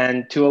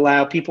 and to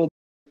allow people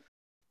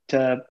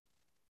to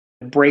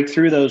break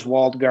through those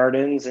walled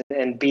gardens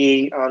and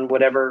be on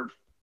whatever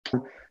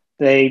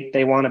they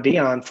want to be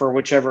on for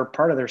whichever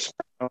part of their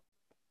smartphone.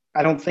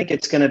 I don't think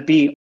it's going to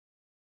be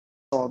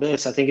all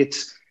this. I think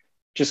it's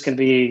just going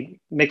to be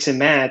mix and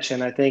match,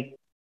 and I think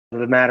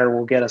the Matter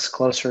will get us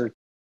closer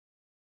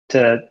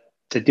to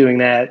doing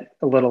that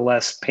a little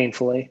less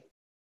painfully.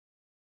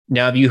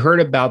 Now, have you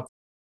heard about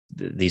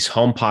these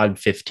HomePod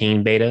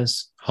 15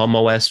 betas,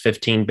 HomeOS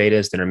 15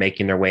 betas that are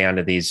making their way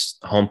onto these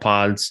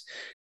HomePods?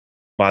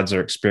 Pods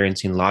are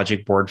experiencing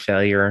logic board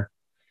failure.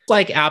 It's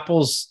like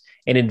Apple's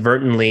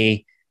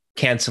inadvertently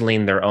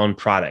canceling their own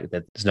product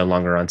that is no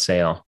longer on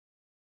sale.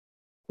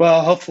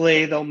 Well,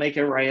 hopefully they'll make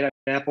it right. I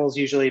mean, Apple's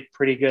usually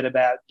pretty good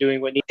about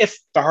doing what if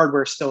the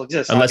hardware still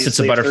exists. Unless it's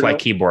a butterfly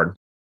keyboard.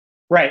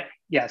 Right.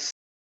 Yes.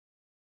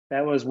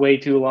 That was way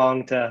too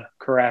long to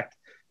correct.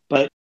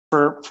 But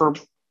for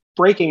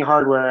breaking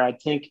hardware, I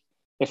think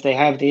if they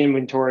have the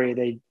inventory,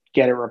 they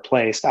get it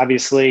replaced.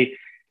 Obviously,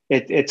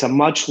 it's a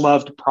much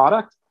loved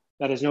product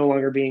that is no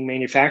longer being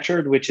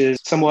manufactured, which is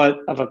somewhat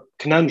of a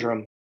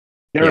conundrum.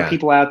 There are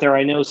people out there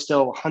I know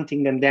still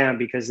hunting them down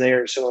because they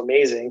are so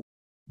amazing,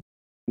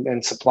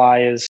 and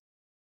supply is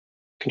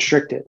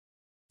constricted.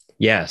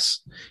 Yes.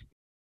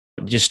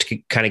 Just to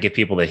kind of give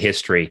people the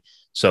history.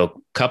 So a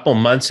couple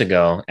months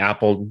ago,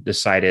 Apple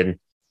decided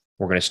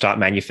we're going to stop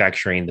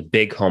manufacturing the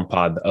big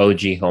HomePod, the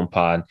OG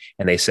HomePod,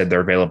 and they said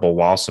they're available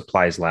while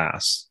supplies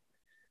last.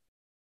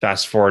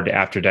 Fast forward to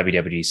after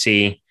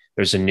WWDC,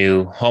 there's a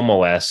new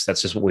HomeOS.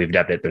 That's just what we've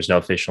dubbed it. There's no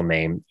official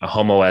name. A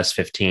HomeOS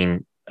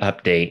 15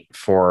 update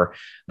for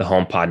the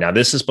HomePod. Now,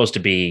 this is supposed to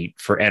be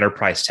for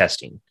enterprise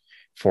testing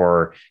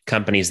for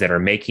companies that are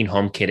making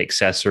HomeKit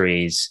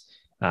accessories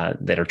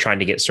that are trying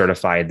to get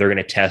certified. They're going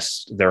to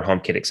test their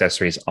HomeKit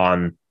accessories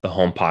on the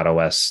HomePod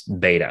OS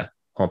beta,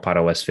 HomePod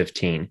OS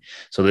 15.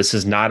 So this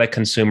is not a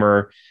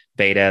consumer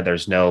beta.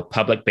 There's no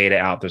public beta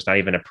out. There's not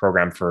even a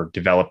program for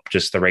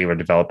just the regular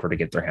developer to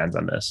get their hands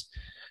on this.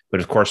 But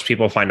of course,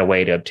 people find a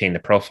way to obtain the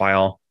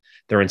profile.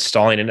 They're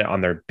installing it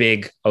on their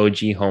big OG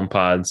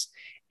HomePods,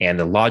 and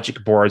the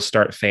logic boards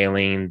start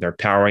failing. They're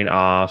powering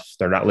off.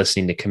 They're not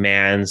listening to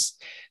commands.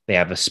 They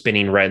have a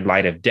spinning red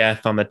light of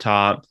death on the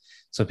top.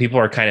 So people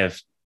are kind of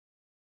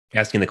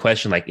asking the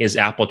question, like, is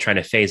Apple trying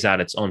to phase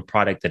out its own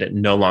product that it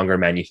no longer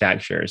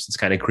manufactures? It's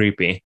kind of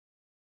creepy.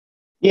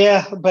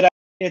 Yeah, but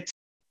it's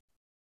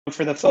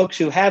for the folks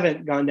who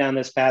haven't gone down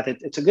this path,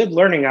 it's a good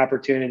learning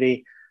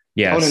opportunity.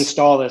 Yes. Don't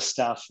install this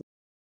stuff.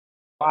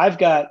 I've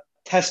got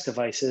test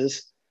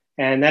devices,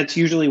 and that's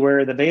usually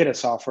where the beta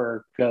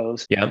software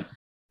goes. Yeah.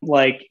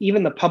 Like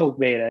even the public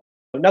beta,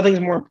 nothing's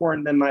more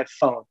important than my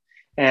phone.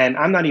 And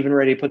I'm not even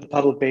ready to put the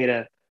public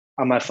beta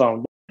on my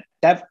phone.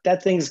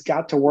 That thing's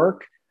got to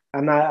work. I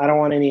don't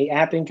want any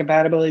app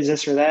incompatibilities,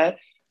 this or that.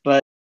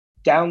 But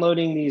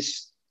downloading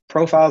these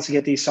profiles to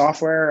get these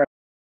software,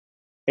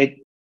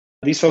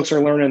 these folks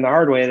are learning the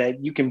hard way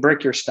that you can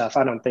brick your stuff.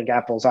 I don't think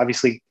Apple's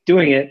obviously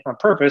doing it on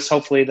purpose.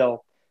 Hopefully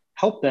they'll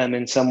help them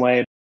in some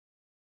way.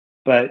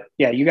 But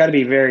yeah, you got to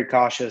be very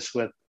cautious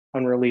with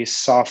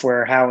unreleased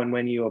software, how and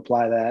when you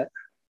apply that.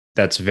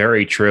 That's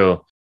very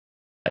true.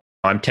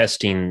 I'm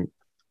testing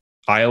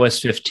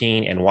iOS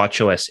 15 and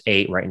watchOS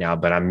 8 right now,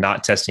 but I'm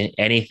not testing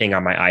anything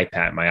on my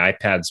iPad. My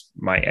iPad's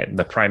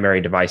the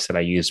primary device that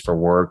I use for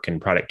work and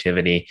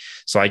productivity.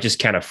 So I just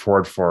can't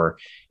afford for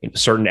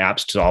certain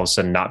apps to all of a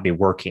sudden not be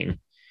working.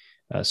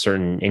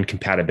 Certain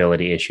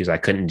incompatibility issues, I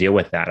couldn't deal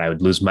with that. I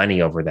would lose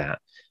money over that.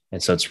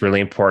 And so it's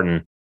really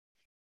important.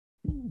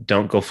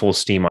 Don't go full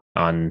steam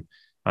on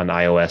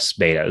iOS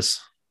betas.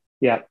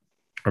 Yeah.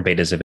 Or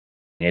betas of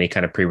any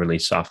kind of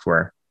pre-release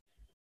software.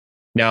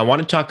 Now, I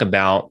want to talk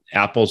about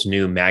Apple's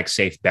new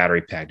MagSafe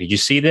battery pack. Did you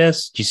see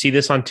this? Did you see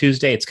this on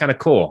Tuesday? It's kind of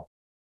cool.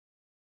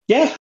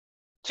 Yeah.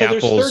 So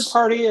there's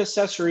third-party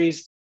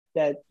accessories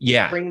that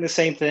bring the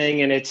same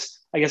thing, and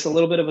it's, I guess, a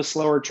little bit of a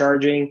slower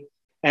charging.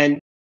 And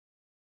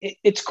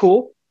it's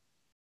cool.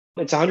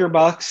 It's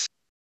 $100.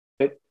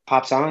 It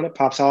pops on, it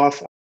pops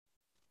off.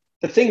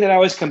 The thing that I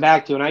always come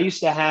back to, and I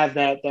used to have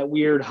that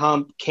weird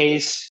hump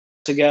case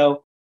to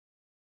go,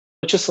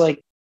 it's just like,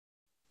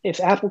 if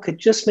Apple could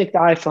just make the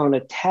iPhone a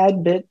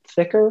tad bit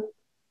thicker,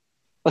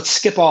 let's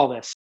skip all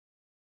this.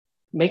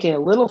 making it a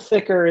little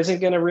thicker isn't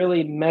going to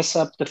really mess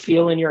up the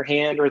feel in your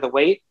hand or the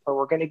weight, but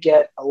we're going to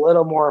get a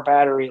little more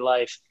battery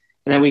life.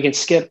 And then we can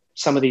skip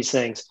some of these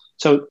things.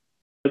 So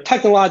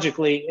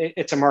technologically,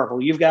 it's a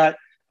marvel. You've got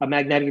a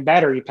magnetic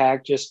battery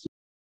pack just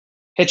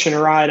hitching a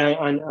ride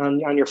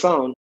on your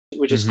phone,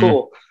 which is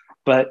cool.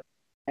 But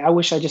I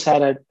wish I just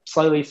had a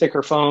slightly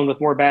thicker phone with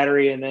more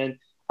battery, and then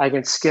I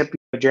can skip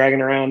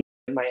dragging around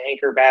my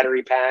Anker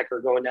battery pack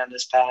or going down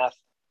this path.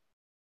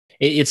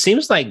 It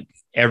seems like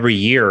every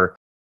year,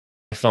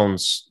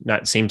 phones,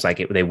 not seems like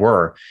it, they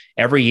were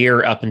every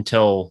year up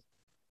until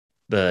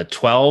the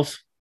 12,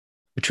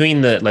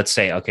 between the, let's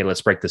say, okay,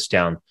 let's break this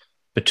down.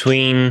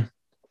 Between,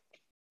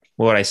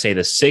 what would I say,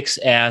 the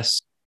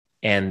 6S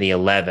and the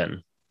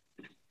 11,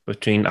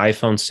 between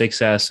iPhone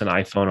 6S and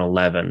iPhone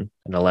 11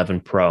 and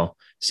 11 Pro,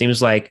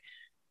 seems like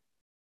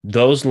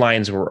those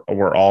lines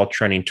were all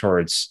trending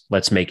towards,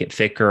 let's make it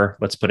thicker,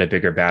 let's put a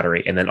bigger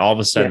battery. And then all of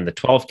a sudden the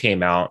 12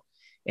 came out,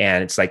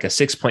 and it's like a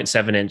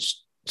 6.7-inch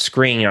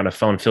screen on a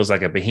phone, feels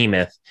like a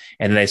behemoth.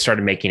 And then they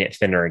started making it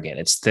thinner again.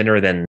 It's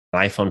thinner than an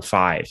iPhone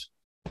 5.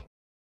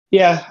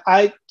 Yeah.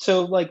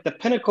 So like the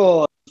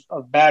pinnacle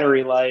of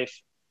battery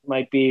life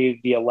might be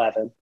the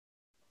 11.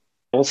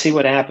 We'll see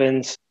what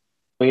happens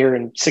here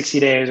in 60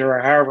 days or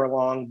however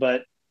long.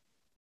 But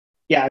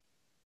yeah,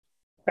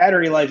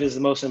 battery life is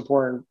the most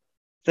important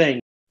thing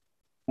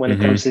when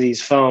it comes to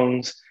these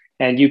phones.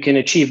 And you can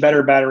achieve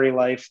better battery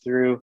life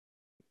through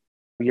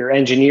your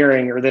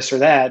engineering or this or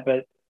that,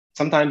 but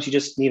sometimes you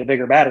just need a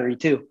bigger battery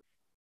too.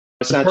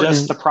 It's not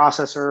just the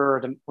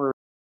processor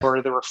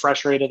or the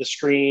refresh rate of the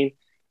screen,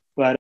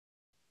 but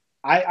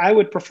I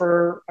would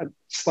prefer a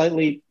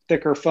slightly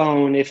thicker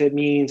phone if it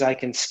means I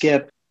can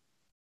skip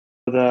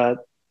the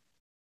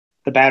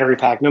battery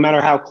pack, no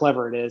matter how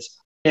clever it is.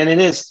 And it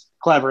is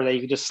clever that you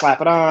can just slap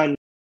it on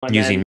and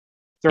using,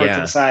 throw it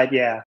to the side.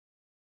 Yeah.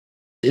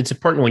 It's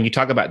important when you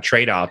talk about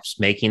trade-offs,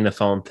 making the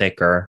phone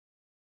thicker.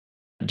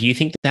 Do you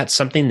think that's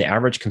something the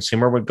average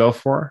consumer would go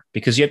for?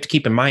 Because you have to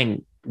keep in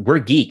mind, we're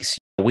geeks.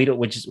 We don't,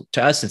 which is,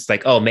 to us, it's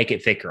like, oh, make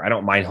it thicker. I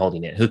don't mind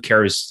holding it. Who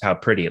cares how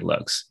pretty it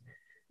looks?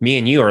 Me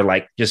and you are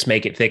like, just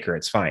make it thicker.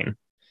 It's fine.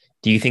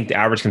 Do you think the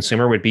average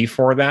consumer would be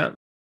for that?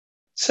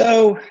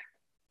 So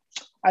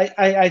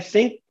I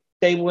think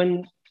they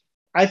wouldn't.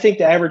 I think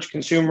the average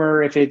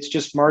consumer, if it's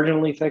just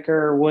marginally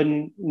thicker,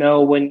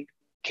 wouldn't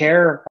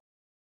care.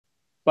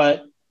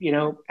 But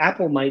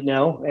Apple might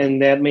know,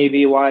 and that may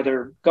be why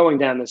they're going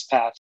down this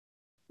path.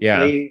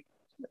 Yeah. They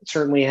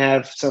certainly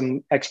have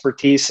some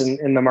expertise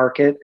in the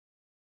market,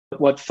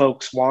 what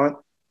folks want.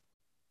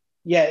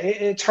 Yeah,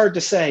 it's hard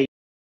to say.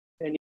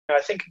 And I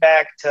think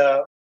back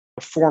to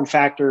form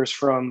factors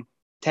from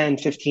 10,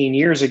 15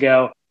 years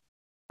ago.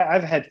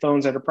 I've had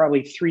phones that are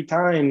probably 3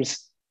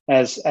 times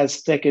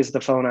as thick as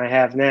the phone I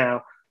have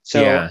now.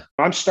 So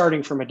I'm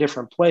starting from a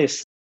different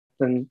place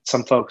than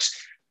some folks,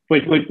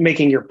 with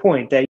making your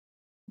point that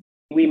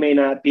we may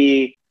not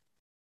be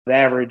the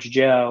average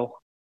Joe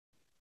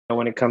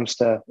when it comes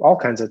to all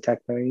kinds of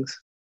tech things.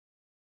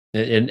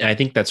 And I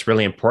think that's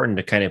really important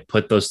to kind of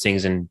put those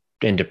things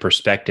into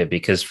perspective,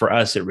 because for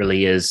us, it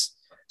really is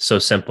so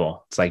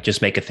simple. It's like,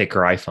 just make a thicker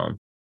iPhone.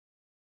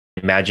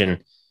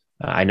 Imagine,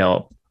 I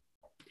know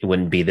it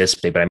wouldn't be this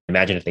big, but I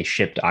imagine if they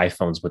shipped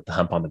iPhones with the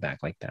hump on the back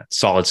like that,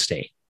 solid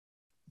state.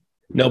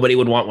 Nobody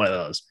would want one of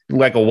those.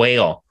 Like a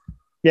whale.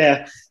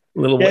 Yeah.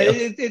 Whale.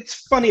 It's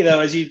funny, though,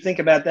 as you think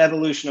about the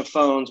evolution of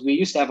phones. We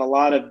used to have a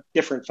lot of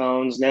different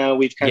phones. Now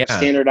we've kind of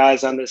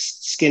standardized on this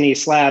skinny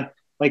slab.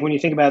 Like when you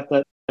think about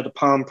the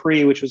Palm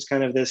Pre, which was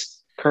kind of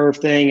this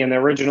curved thing, and the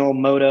original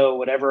Moto,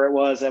 whatever it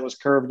was, that was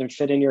curved and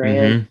fit in your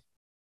hand.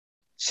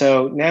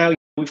 So now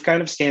we've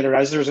kind of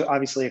standardized. There's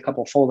obviously a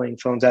couple folding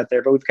phones out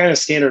there, but we've kind of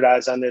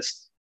standardized on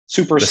this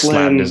super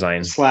slim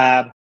design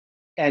slab.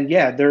 And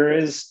yeah, there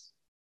is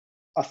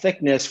a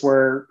thickness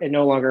where it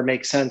no longer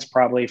makes sense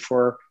probably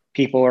for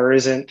people, or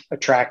isn't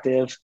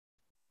attractive.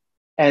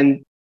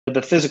 And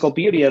the physical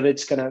beauty of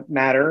it's going to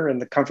matter,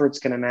 and the comfort's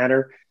going to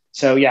matter.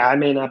 So yeah, I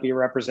may not be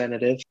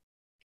representative.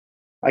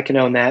 I can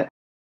own that.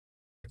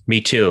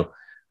 Me too.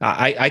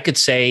 I could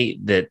say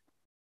that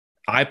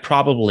I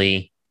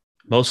probably,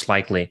 most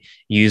likely,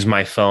 use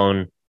my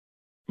phone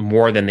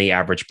more than the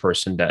average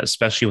person does,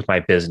 especially with my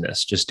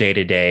business, just day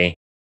to day.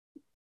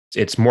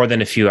 It's more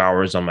than a few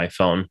hours on my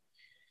phone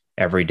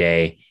every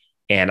day.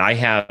 And I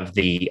have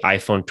the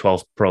iPhone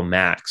 12 Pro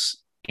Max,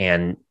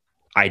 and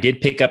I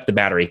did pick up the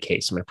battery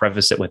case. I'm going to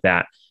preface it with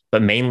that,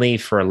 but mainly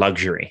for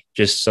luxury,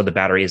 just so the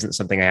battery isn't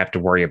something I have to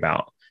worry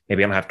about.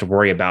 Maybe I don't have to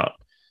worry about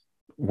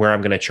where I'm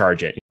going to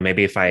charge it.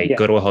 Maybe if I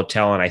go to a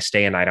hotel and I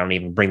stay and I don't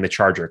even bring the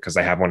charger because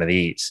I have one of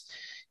these.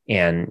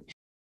 And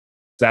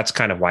that's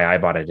kind of why I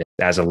bought it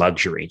as a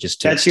luxury,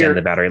 just to extend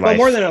the battery life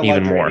more than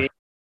even more.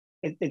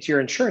 It's your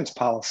insurance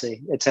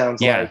policy, it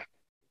sounds like.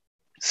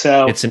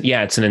 So it's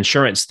an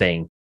insurance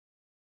thing.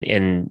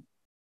 And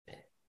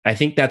I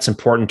think that's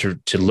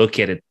important to look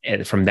at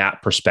it from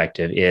that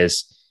perspective.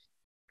 Is,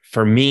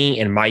 for me,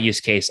 in my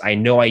use case, I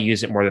know I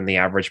use it more than the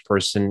average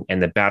person,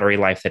 and the battery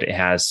life that it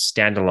has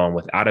standalone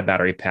without a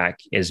battery pack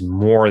is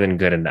more than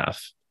good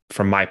enough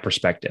from my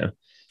perspective.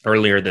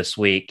 Earlier this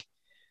week,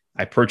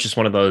 I purchased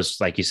one of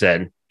those, like you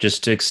said,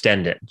 just to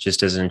extend it,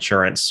 just as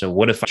insurance. So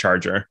what if I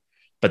charger?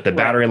 But the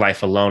battery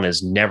life alone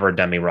has never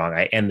done me wrong.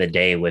 I end the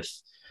day with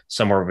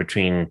somewhere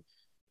between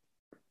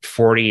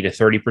 40 to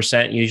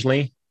 30%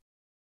 usually.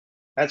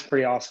 That's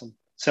pretty awesome.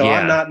 So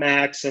I'm Yeah. not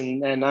max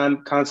and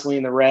I'm constantly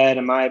in the red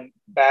and my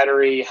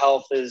battery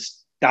health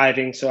is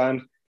diving. So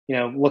I'm,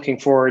 looking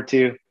forward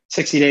to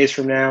 60 days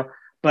from now.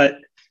 But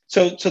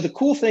so the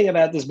cool thing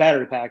about this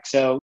battery pack,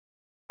 so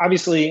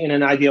obviously in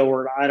an ideal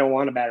world, I don't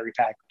want a battery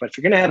pack, but if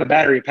you're going to have a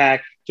battery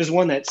pack, just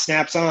one that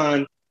snaps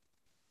on.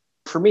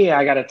 For me,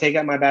 I got to take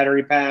out my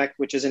battery pack,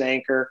 which is an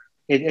Anker.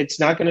 It's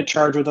not going to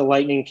charge with a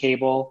lightning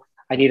cable.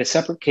 I need a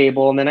separate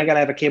cable. And then I got to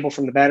have a cable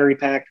from the battery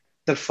pack,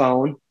 the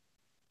phone.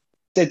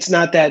 It's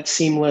not that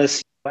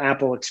seamless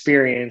Apple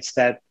experience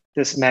that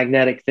this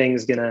magnetic thing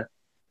is gonna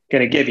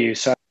give you.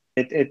 So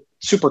it's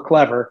super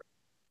clever.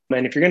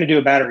 And if you're going to do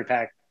a battery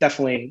pack,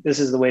 definitely this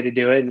is the way to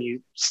do it. And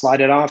you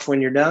slide it off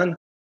when you're done,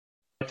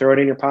 throw it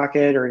in your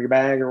pocket or your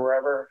bag or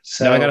wherever.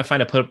 So now I got to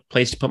find a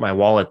place to put my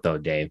wallet though,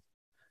 Dave.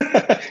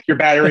 your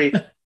battery,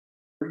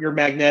 your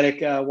magnetic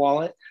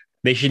wallet.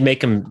 They should make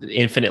them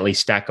infinitely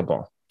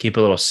stackable. Keep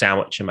a little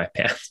sandwich in my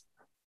pants,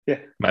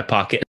 my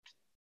pocket.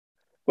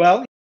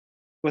 Well,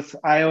 with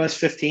iOS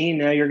 15,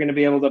 now you're going to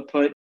be able to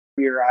put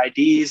your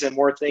IDs and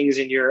more things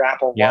in your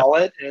Apple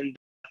wallet. And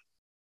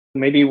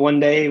maybe one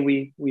day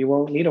we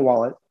won't need a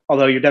wallet,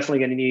 although you're definitely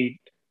going to need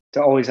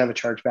to always have a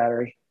charged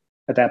battery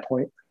at that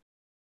point.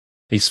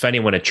 It's funny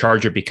when a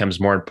charger becomes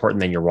more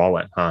important than your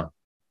wallet, huh?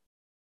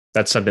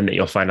 That's something that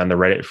you'll find on the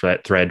Reddit for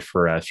that thread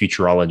for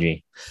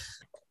futurology.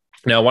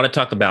 Now, I want to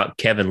talk about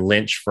Kevin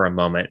Lynch for a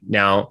moment.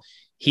 Now,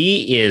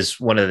 he is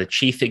one of the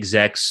chief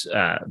execs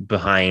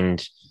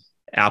behind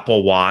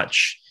Apple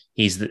Watch.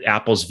 He's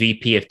Apple's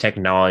VP of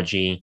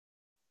technology.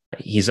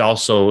 He's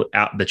also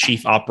the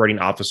chief operating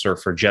officer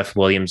for Jeff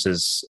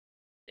Williams's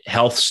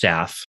health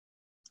staff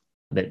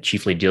that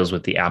chiefly deals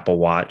with the Apple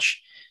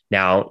Watch.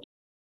 Now,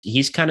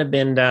 he's kind of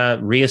been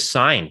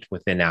reassigned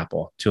within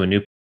Apple to a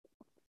new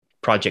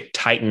Project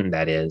Titan,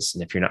 that is.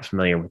 And if you're not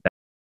familiar with that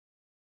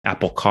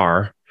Apple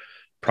Car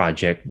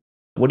project,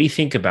 what do you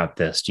think about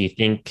this? Do you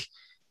think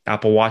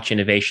Apple Watch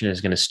innovation is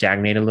going to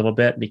stagnate a little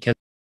bit? Because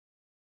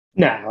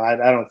no, I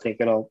don't think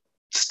it'll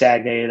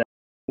stagnate.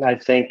 I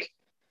think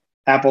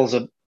Apple's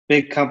a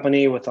big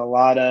company with a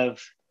lot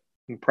of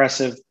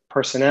impressive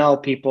personnel.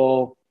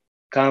 People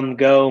come,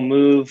 go,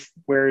 move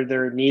where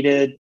they're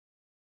needed.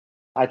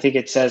 I think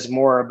it says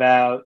more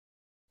about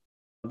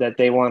that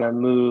they want to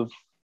move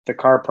the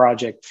car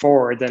project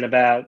forward than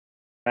about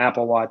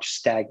Apple Watch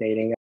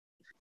stagnating.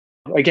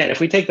 Again, if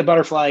we take the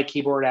butterfly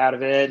keyboard out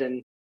of it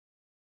and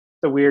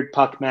the weird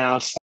puck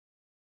mouse,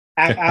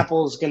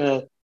 Apple's going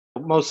to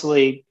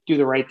mostly do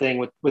the right thing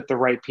with the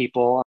right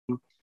people.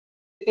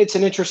 It's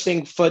an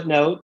interesting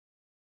footnote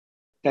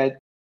that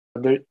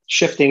they're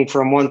shifting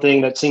from one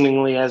thing that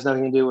seemingly has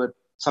nothing to do with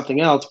something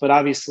else, but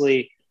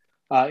obviously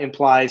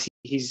implies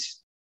he's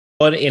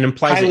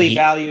highly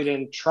valued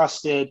and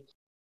trusted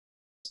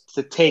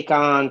to take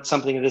on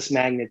something of this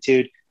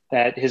magnitude,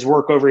 that his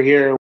work over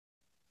here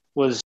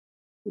was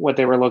what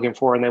they were looking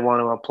for and they want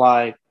to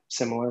apply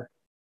similar.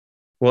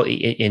 Well,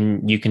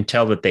 and you can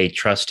tell that they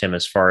trust him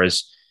as far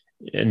as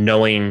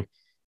knowing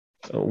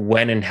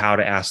when and how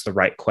to ask the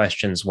right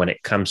questions when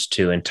it comes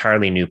to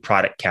entirely new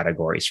product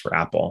categories for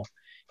Apple.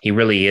 He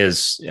really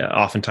is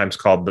oftentimes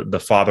called the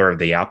father of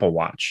the Apple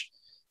Watch.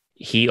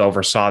 He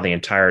oversaw the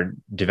entire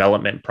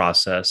development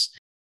process.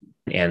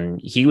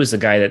 And he was the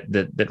guy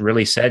that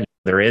really said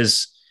there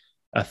is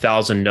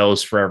 1,000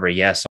 no's for every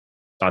yes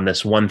on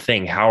this one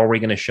thing. How are we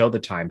going to show the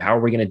time? How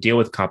are we going to deal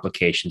with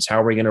complications? How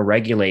are we going to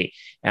regulate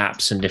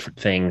apps and different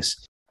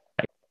things?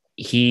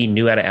 He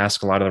knew how to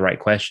ask a lot of the right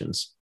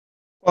questions.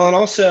 Well, and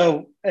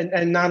also,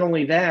 and not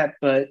only that,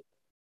 but,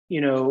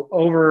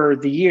 over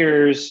the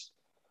years,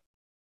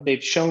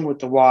 they've shown with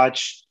the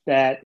watch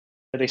that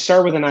they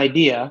start with an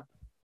idea.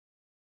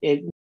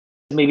 It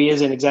maybe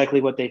isn't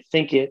exactly what they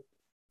think it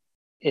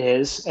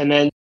is. And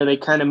then they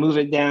kind of move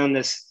it down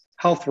this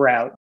health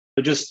route.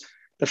 So just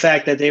the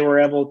fact that they were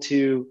able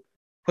to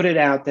put it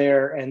out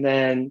there and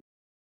then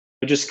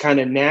just kind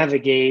of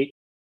navigate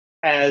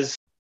as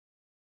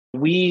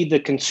we, the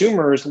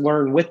consumers,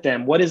 learn with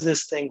them. What is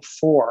this thing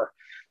for?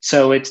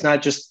 So it's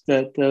not just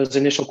those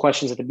initial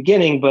questions at the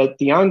beginning, but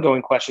the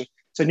ongoing question.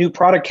 It's a new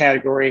product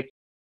category.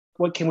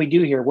 What can we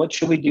do here? What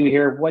should we do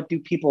here? What do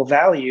people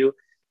value?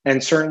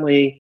 And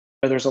certainly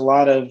there's a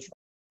lot of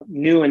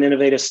new and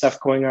innovative stuff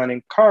going on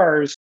in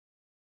cars.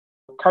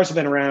 Cars have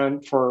been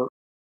around for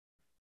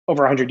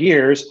over 100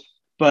 years,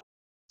 but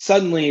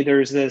suddenly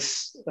there's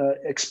this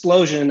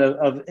explosion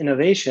of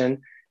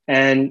innovation,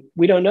 and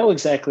we don't know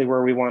exactly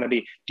where we want to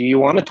be. Do you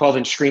want a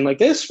 12-inch screen like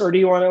this, or do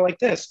you want it like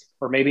this,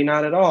 or maybe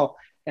not at all?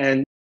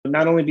 And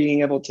not only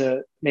being able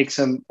to make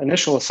some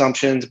initial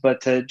assumptions,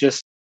 but to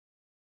just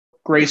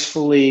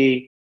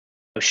gracefully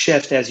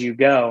shift as you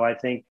go, I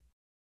think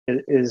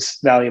is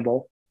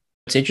valuable.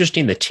 It's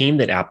interesting, the team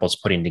that Apple's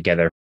putting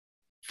together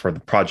for the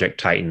Project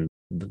Titan,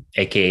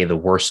 aka the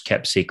worst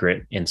kept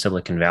secret in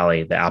Silicon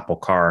Valley, the Apple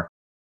car.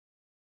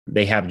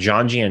 They have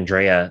John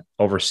Giandrea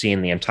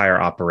overseeing the entire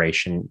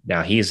operation.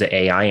 Now he's an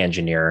AI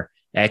engineer,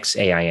 ex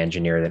AI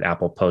engineer that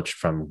Apple poached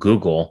from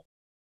Google.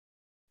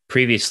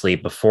 Previously,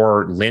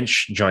 before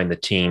Lynch joined the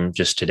team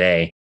just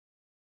today,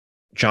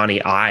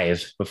 Johnny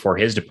Ive, before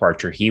his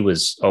departure, he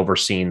was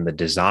overseeing the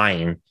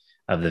design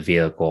of the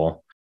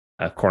vehicle,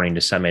 according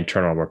to some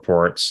internal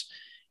reports.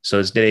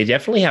 So they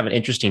definitely have an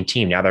interesting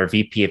team. Now their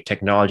VP of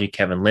technology,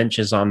 Kevin Lynch,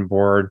 is on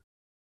board.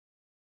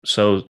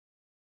 So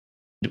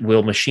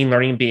will machine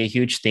learning be a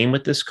huge theme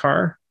with this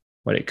car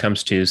when it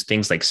comes to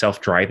things like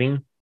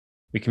self-driving?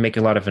 We can make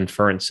a lot of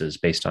inferences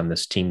based on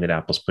this team that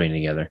Apple's putting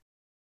together.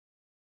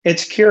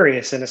 It's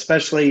curious, and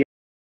especially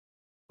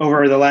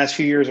over the last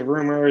few years of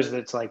rumors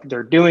that's like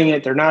they're doing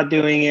it, they're not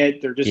doing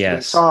it, they're just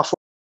doing software.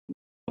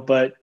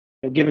 But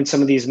given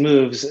some of these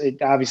moves,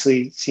 it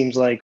obviously seems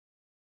like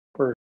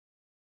we're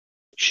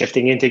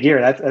shifting into gear.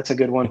 That's a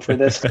good one for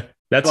this.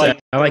 That's like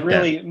I like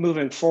really that.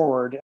 Moving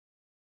forward.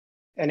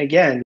 And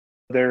again,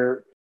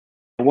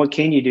 what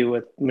can you do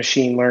with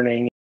machine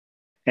learning?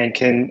 And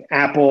can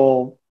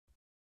Apple,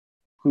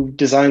 who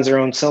designs their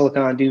own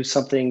silicon, do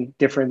something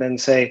different than,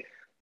 say,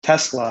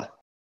 Tesla?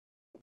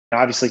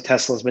 Obviously,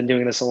 Tesla's been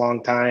doing this a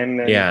long time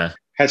and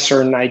has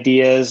certain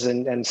ideas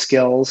and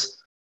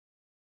skills.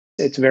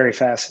 It's very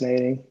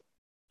fascinating.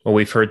 Well,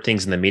 we've heard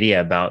things in the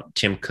media about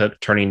Tim Cook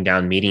turning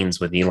down meetings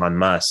with Elon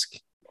Musk.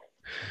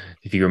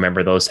 If you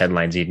remember those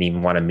headlines, he didn't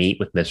even want to meet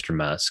with Mr.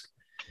 Musk.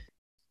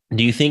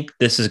 Do you think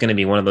this is going to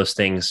be one of those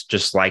things,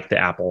 just like the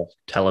Apple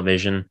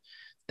television,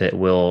 that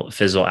will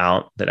fizzle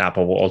out, that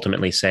Apple will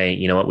ultimately say,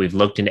 you know what, we've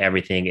looked into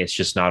everything, it's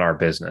just not our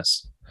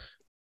business?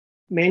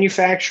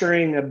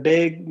 Manufacturing a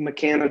big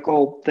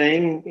mechanical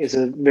thing is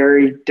a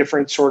very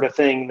different sort of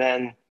thing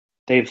than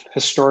they've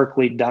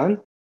historically done.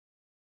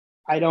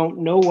 I don't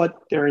know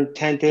what their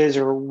intent is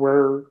or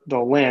where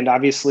they'll land.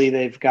 Obviously,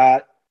 they've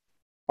got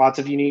lots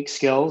of unique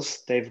skills.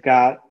 They've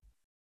got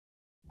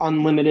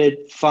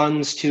unlimited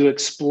funds to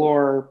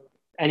explore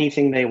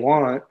anything they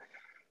want.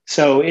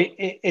 So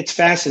it's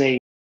fascinating.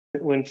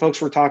 When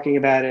folks were talking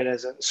about it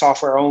as a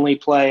software-only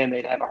play and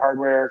they'd have a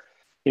hardware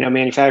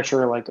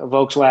manufacturer like a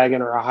Volkswagen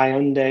or a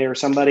Hyundai or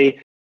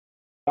somebody,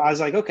 I was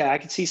like, okay, I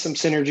could see some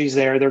synergies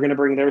there. They're going to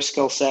bring their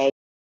skill set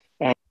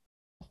and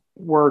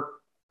work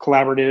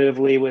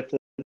collaboratively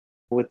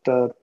with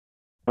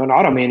an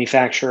auto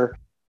manufacturer.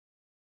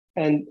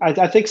 And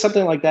I think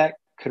something like that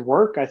could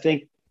work. I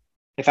think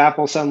if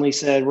Apple suddenly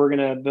said, we're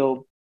going to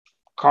build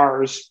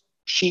cars,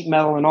 sheet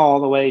metal and all,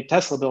 the way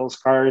Tesla builds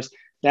cars,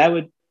 that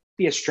would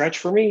be a stretch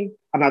for me.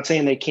 I'm not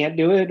saying they can't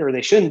do it or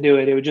they shouldn't do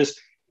it.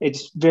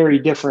 It's very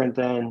different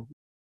than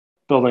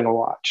building a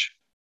watch.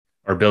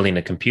 Or building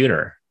a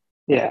computer.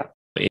 Yeah.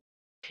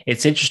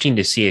 It's interesting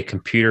to see a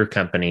computer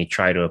company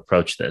try to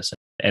approach this.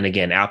 And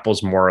again,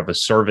 Apple's more of a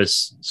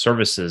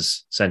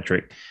services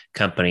centric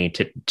company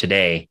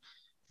today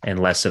and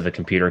less of a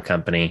computer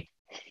company.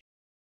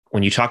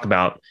 When you talk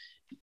about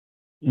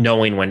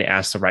knowing when to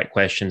ask the right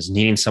questions,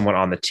 needing someone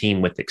on the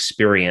team with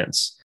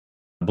experience,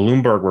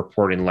 Bloomberg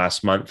reported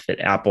last month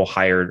that Apple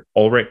hired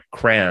Ulrich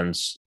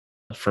Kranz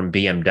from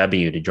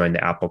BMW to join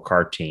the Apple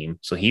car team.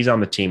 So he's on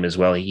the team as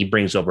well. He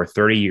brings over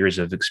 30 years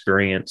of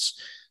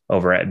experience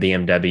over at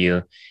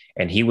BMW.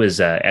 And he was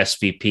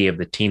SVP of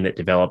the team that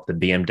developed the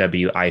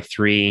BMW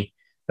i3,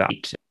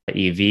 the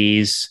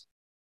EVs.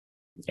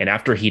 And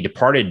after he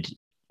departed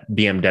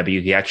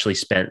BMW, he actually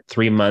spent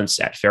 3 months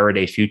at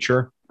Faraday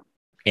Future.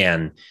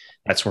 And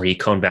that's where he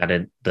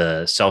combated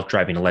the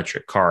self-driving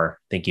electric car.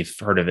 I think you've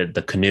heard of it,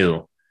 the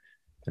Canoo.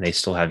 And they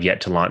still have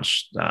yet to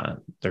launch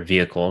their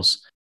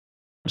vehicles.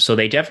 So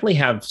they definitely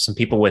have some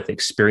people with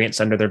experience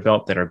under their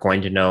belt that are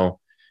going to know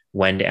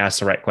when to ask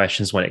the right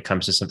questions when it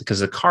comes to something.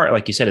 Because the car,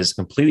 like you said, is a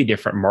completely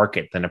different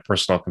market than a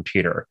personal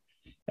computer.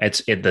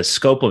 The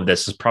scope of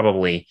this is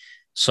probably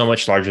so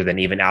much larger than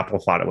even Apple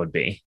thought it would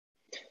be.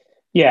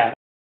 Yeah.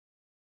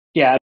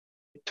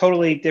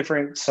 Totally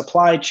different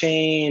supply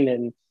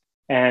chain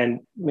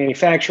and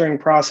manufacturing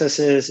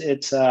processes.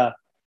 It's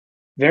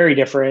very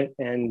different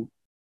and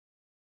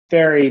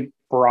very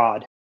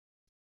broad.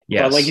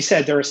 Yes. But like you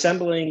said, they're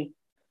assembling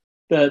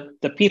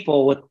the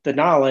people with the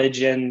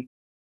knowledge, and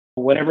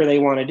whatever they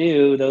want to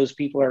do, those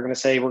people are going to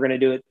say, we're going to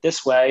do it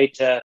this way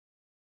to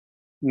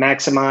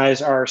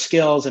maximize our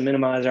skills and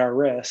minimize our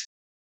risk.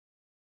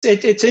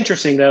 It's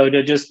interesting, though,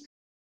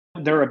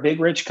 they're a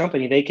big, rich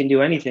company. They can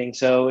do anything.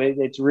 So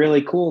it's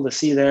really cool to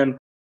see them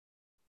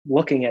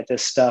looking at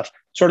this stuff.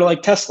 Sort of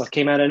like Tesla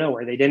came out of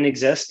nowhere. They didn't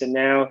exist. And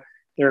now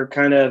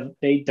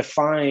they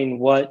define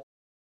what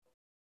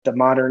the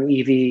modern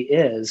EV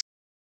is.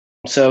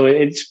 So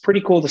it's pretty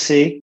cool to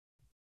see.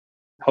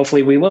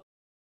 Hopefully we will.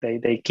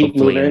 They keep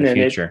Hopefully moving in the and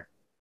future.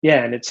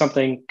 And it's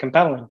something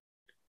compelling.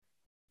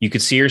 You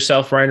could see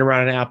yourself riding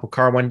around an Apple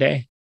car one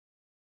day?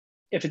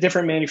 If a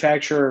different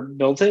manufacturer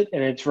built it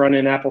and it's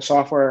running Apple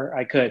software,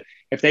 I could.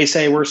 If they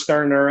say we're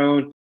starting our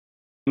own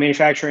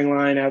manufacturing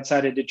line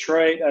outside of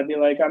Detroit, I'd be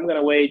like, I'm going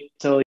to wait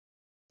till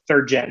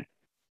third gen.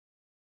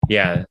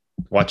 Yeah.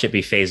 Watch it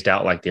be phased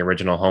out like the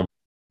original home.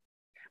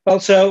 Well,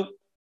 so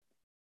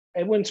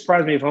it wouldn't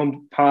surprise me if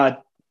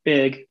HomePod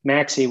Big,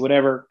 Maxi,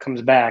 whatever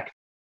comes back.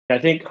 I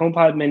think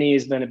HomePod Mini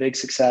has been a big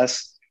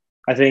success.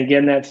 I think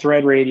getting that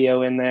Thread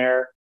radio in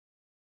there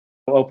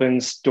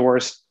opens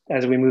doors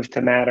as we move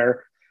to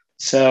Matter.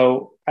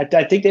 So I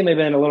think they may have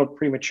been a little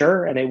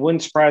premature, and it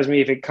wouldn't surprise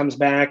me if it comes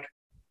back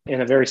in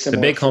a very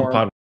similar The big form.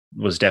 HomePod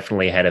was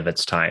definitely ahead of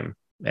its time,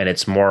 and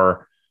it's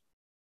more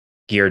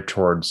geared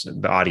towards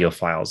the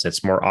audiophiles.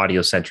 It's more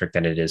audio centric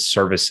than it is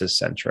services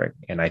centric.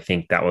 And I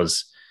think that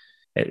was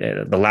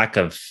the lack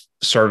of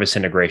service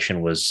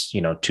integration was,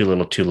 too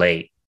little too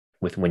late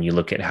with when you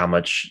look at how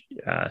much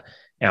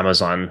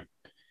Amazon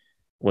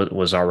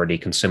was already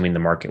consuming the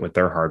market with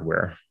their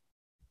hardware.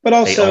 But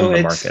also, they own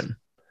the market.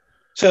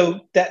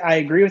 So that I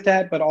agree with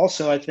that. But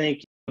also, I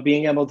think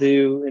being able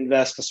to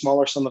invest a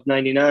smaller sum of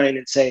 99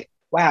 and say,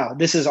 wow,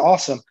 this is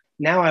awesome.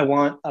 Now I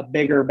want a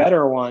bigger,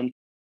 better one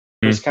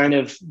was kind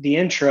of the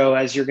intro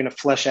as you're going to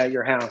flesh out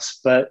your house.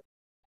 But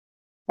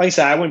like I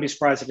said, I wouldn't be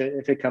surprised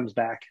if it comes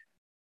back.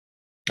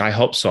 I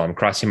hope so. I'm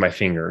crossing my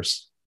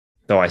fingers,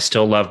 though I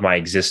still love my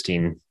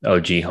existing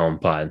OG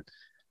HomePod.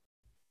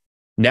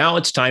 Now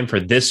it's time for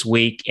This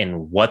Week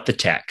in What the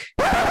Tech.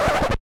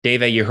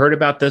 Dave, you heard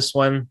about this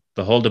one?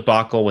 The whole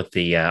debacle with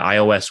the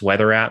iOS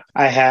weather app?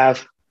 I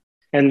have.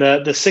 And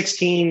the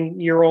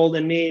 16-year-old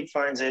in me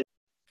finds it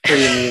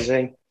pretty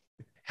amusing.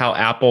 How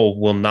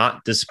Apple will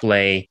not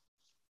display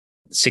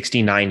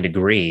 69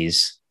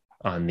 degrees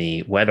on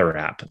the weather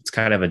app. It's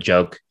kind of a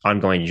joke,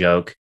 ongoing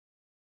joke.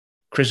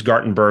 Chris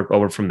Gartenberg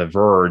over from The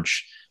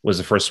Verge was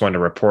the first one to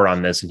report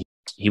on this. And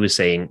he was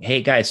saying,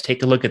 hey, guys,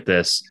 take a look at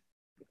this.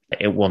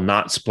 It will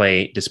not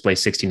display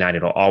 69.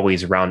 It'll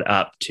always round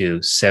up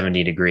to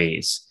 70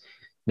 degrees.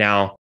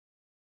 Now,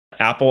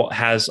 Apple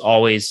has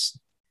always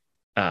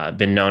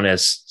been known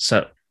as...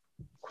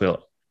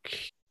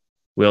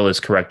 Will is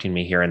correcting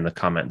me here in the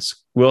comments.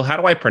 Will, how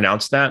do I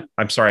pronounce that?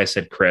 I'm sorry I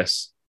said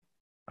Chris.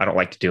 I don't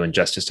like to do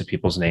injustice to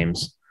people's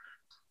names.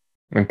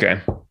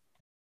 Okay.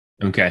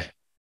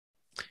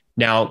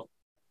 Now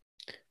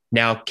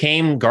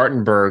Chaim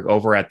Gartenberg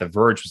over at The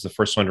Verge was the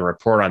first one to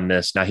report on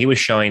this. Now, he was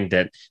showing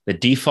that the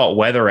default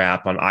weather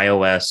app on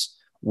iOS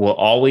will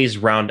always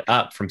round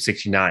up from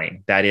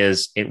 69. That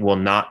is, it will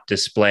not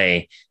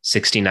display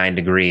 69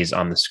 degrees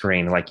on the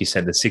screen. Like you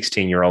said, the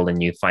 16-year-old in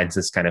you finds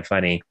this kind of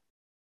funny.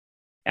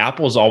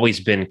 Apple's always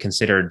been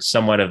considered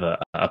somewhat of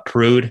a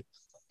prude.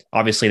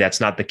 Obviously,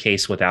 that's not the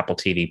case with Apple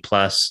TV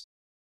Plus.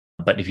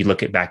 But if you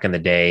look at back in the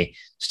day,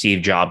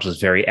 Steve Jobs was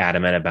very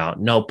adamant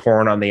about no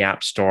porn on the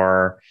App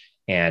Store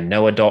and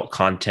no adult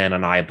content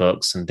on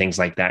iBooks and things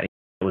like that.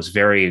 It was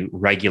very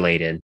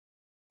regulated.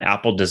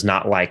 Apple does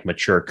not like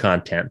mature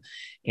content.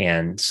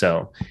 And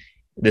so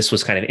this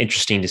was kind of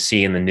interesting to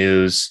see in the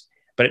news.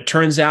 But it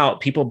turns out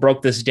people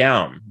broke this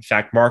down. In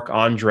fact, Mark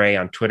Andre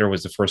on Twitter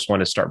was the first one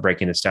to start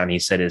breaking this down. He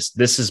said,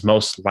 this is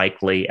most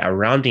likely a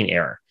rounding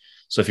error.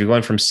 So if you're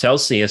going from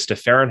Celsius to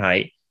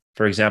Fahrenheit,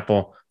 for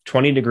example,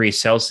 20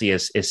 degrees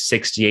Celsius is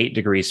 68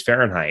 degrees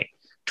Fahrenheit.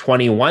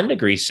 21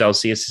 degrees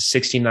Celsius is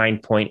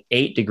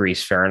 69.8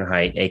 degrees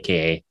Fahrenheit,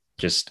 aka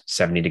just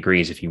 70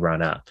 degrees if you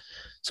round up.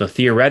 So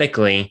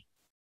theoretically,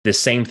 the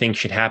same thing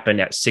should happen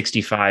at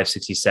 65,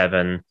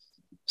 67,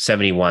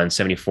 71,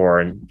 74,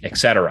 and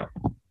etc.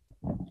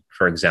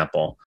 For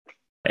example,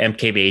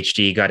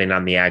 MKBHD got in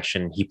on the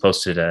action. He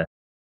posted a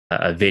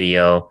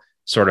video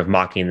sort of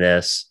mocking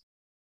this.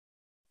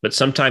 But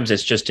sometimes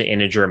it's just an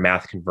integer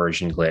math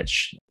conversion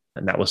glitch.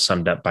 And that was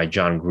summed up by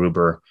John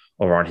Gruber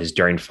over on his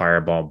Daring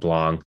Fireball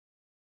blog.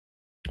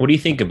 What do you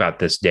think about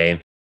this,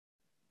 Dave?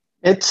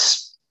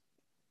 It's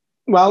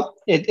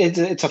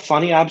a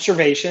funny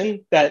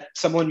observation that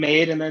someone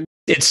made, and then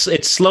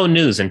it's slow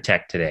news in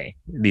tech today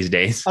these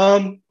days.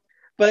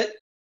 But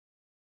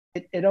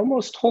it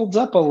almost holds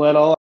up a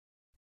little.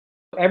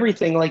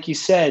 Everything, like you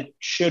said,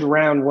 should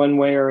round one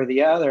way or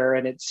the other,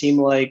 and it seemed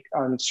like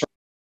on certain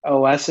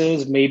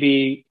OSs,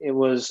 maybe it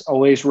was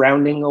always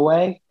rounding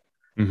away.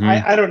 Mm-hmm.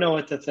 I don't know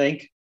what to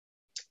think.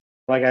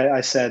 Like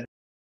I said,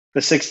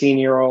 the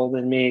 16-year-old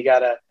in me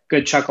got a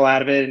good chuckle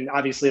out of it, and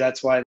obviously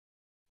that's why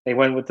they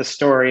went with the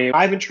story.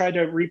 I haven't tried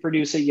to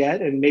reproduce it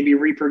yet, and maybe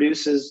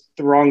reproduce is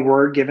the wrong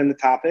word given the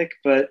topic,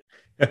 but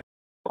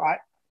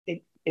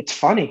it's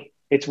funny.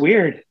 It's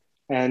weird,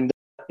 and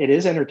it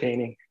is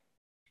entertaining.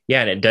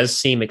 Yeah, and it does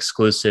seem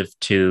exclusive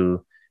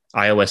to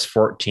iOS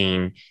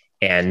 14,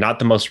 and not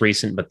the most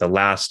recent, but the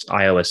last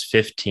iOS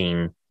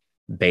 15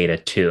 beta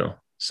 2.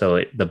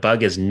 So the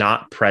bug is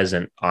not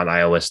present on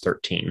iOS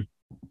 13,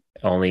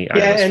 only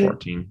iOS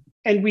 14.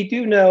 And we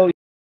do know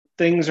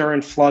things are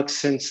in flux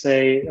since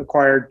they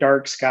acquired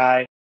Dark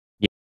Sky.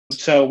 Yeah.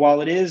 So while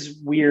it is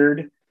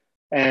weird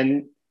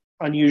and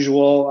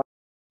unusual,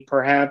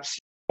 perhaps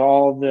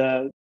all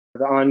the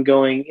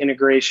ongoing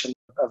integration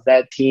of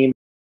that team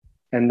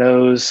and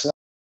those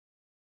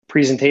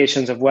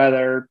presentations of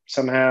weather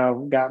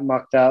somehow got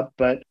mucked up.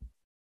 But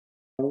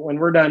when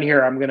we're done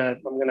here, I'm gonna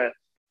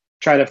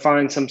try to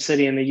find some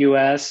city in the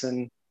U.S.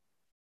 and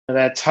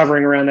that's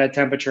hovering around that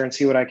temperature and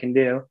see what I can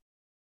do.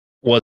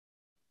 Well,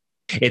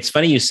 It's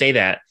funny you say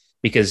that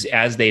because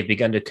as they've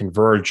begun to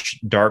converge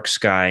dark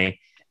sky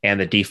and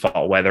the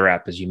default weather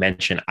app, as you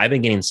mentioned, I've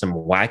been getting some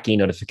wacky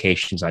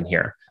notifications on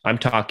here. I'm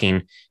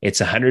talking, it's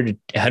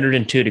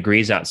 102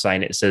 degrees outside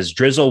and it says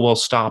drizzle will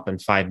stop in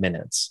 5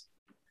 minutes,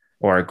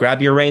 or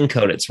grab your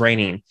raincoat, it's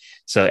raining.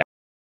 So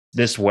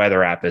this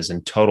weather app is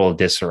in total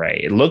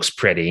disarray. It looks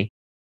pretty,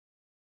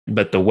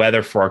 but the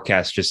weather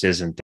forecast just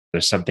isn't.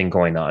 There's something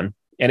going on.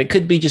 And it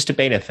could be just a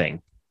beta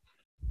thing.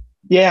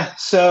 Yeah.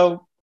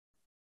 So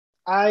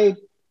my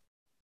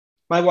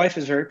wife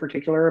is very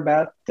particular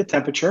about the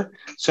temperature.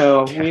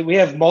 So we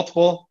have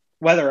multiple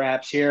weather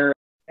apps here,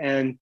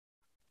 and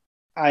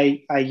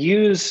I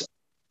use,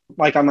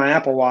 like on my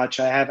Apple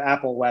Watch, I have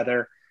Apple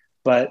Weather,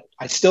 but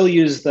I still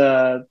use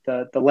the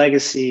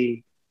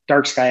legacy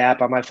dark sky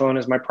app on my phone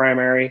as my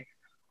primary.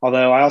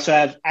 Although I also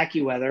have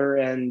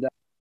AccuWeather, and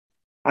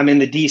I'm in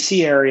the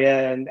DC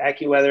area, and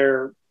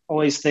AccuWeather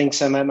always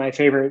thinks I'm at my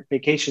favorite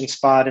vacation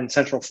spot in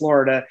Central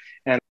Florida,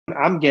 and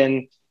I'm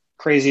getting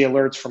crazy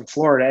alerts from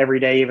Florida every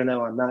day, even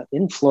though I'm not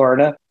in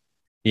Florida.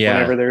 Yeah.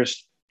 Whenever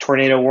there's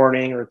tornado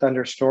warning or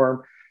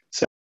thunderstorm.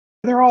 So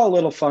they're all a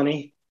little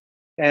funny,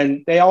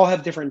 and they all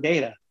have different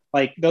data.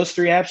 Like those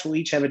three apps will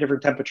each have a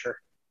different temperature,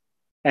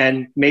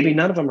 and maybe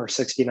none of them are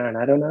 69.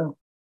 I don't know.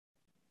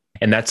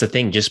 And that's the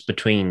thing, just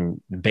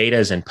between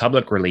betas and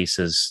public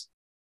releases,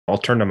 I'll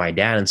turn to my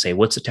dad and say,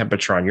 what's the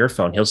temperature on your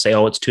phone? He'll say,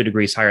 oh, it's 2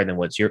 degrees higher than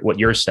what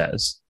yours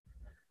says.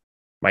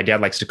 My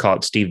dad likes to call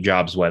it Steve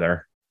Jobs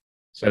weather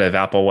instead of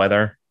Apple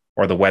weather,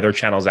 or the Weather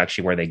Channel is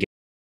actually where they get.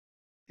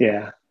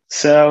 Yeah.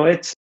 So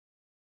it's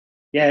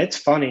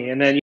funny.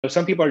 And then,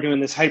 some people are doing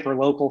this hyper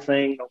local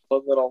thing. They'll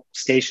put little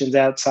stations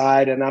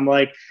outside. And I'm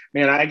like,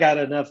 man, I got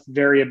enough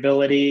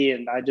variability,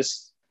 and I'm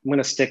going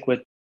to stick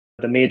with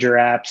the major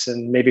apps,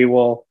 and maybe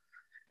we'll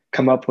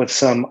come up with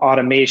some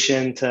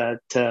automation to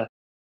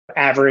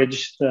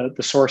average the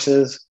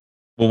sources.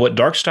 Well, what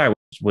Darksky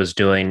was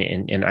doing,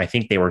 and I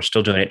think they were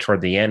still doing it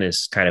toward the end,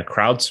 is kind of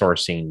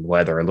crowdsourcing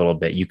weather a little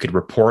bit. You could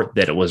report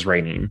that it was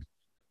raining,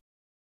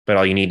 but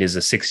all you need is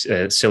a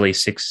silly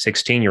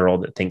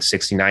 16-year-old that thinks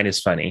 69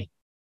 is funny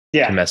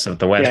to mess up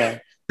the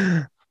weather,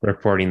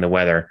 reporting the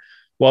weather.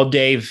 Well,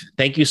 Dave,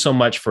 thank you so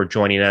much for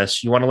joining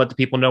us. You want to let the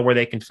people know where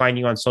they can find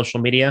you on social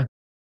media?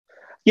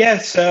 Yeah,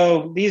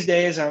 so these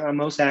days I'm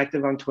most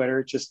active on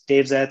Twitter, just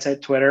Dave Zatz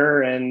at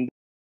Twitter. And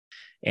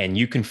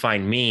you can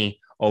find me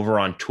over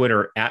on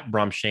Twitter at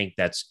Brumshank.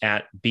 That's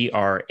at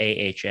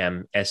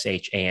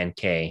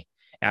BRAHMSHANK,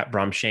 at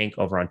Brumshank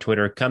over on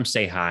Twitter. Come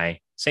say hi.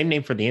 Same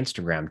name for the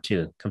Instagram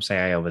too. Come say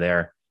hi over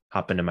there.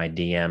 Hop into my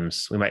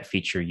DMs. We might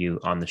feature you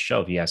on the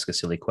show if you ask a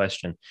silly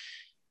question.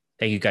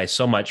 Thank you guys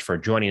so much for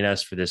joining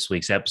us for this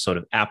week's episode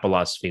of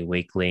Appleosophy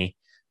Weekly.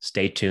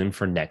 Stay tuned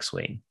for next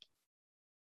week.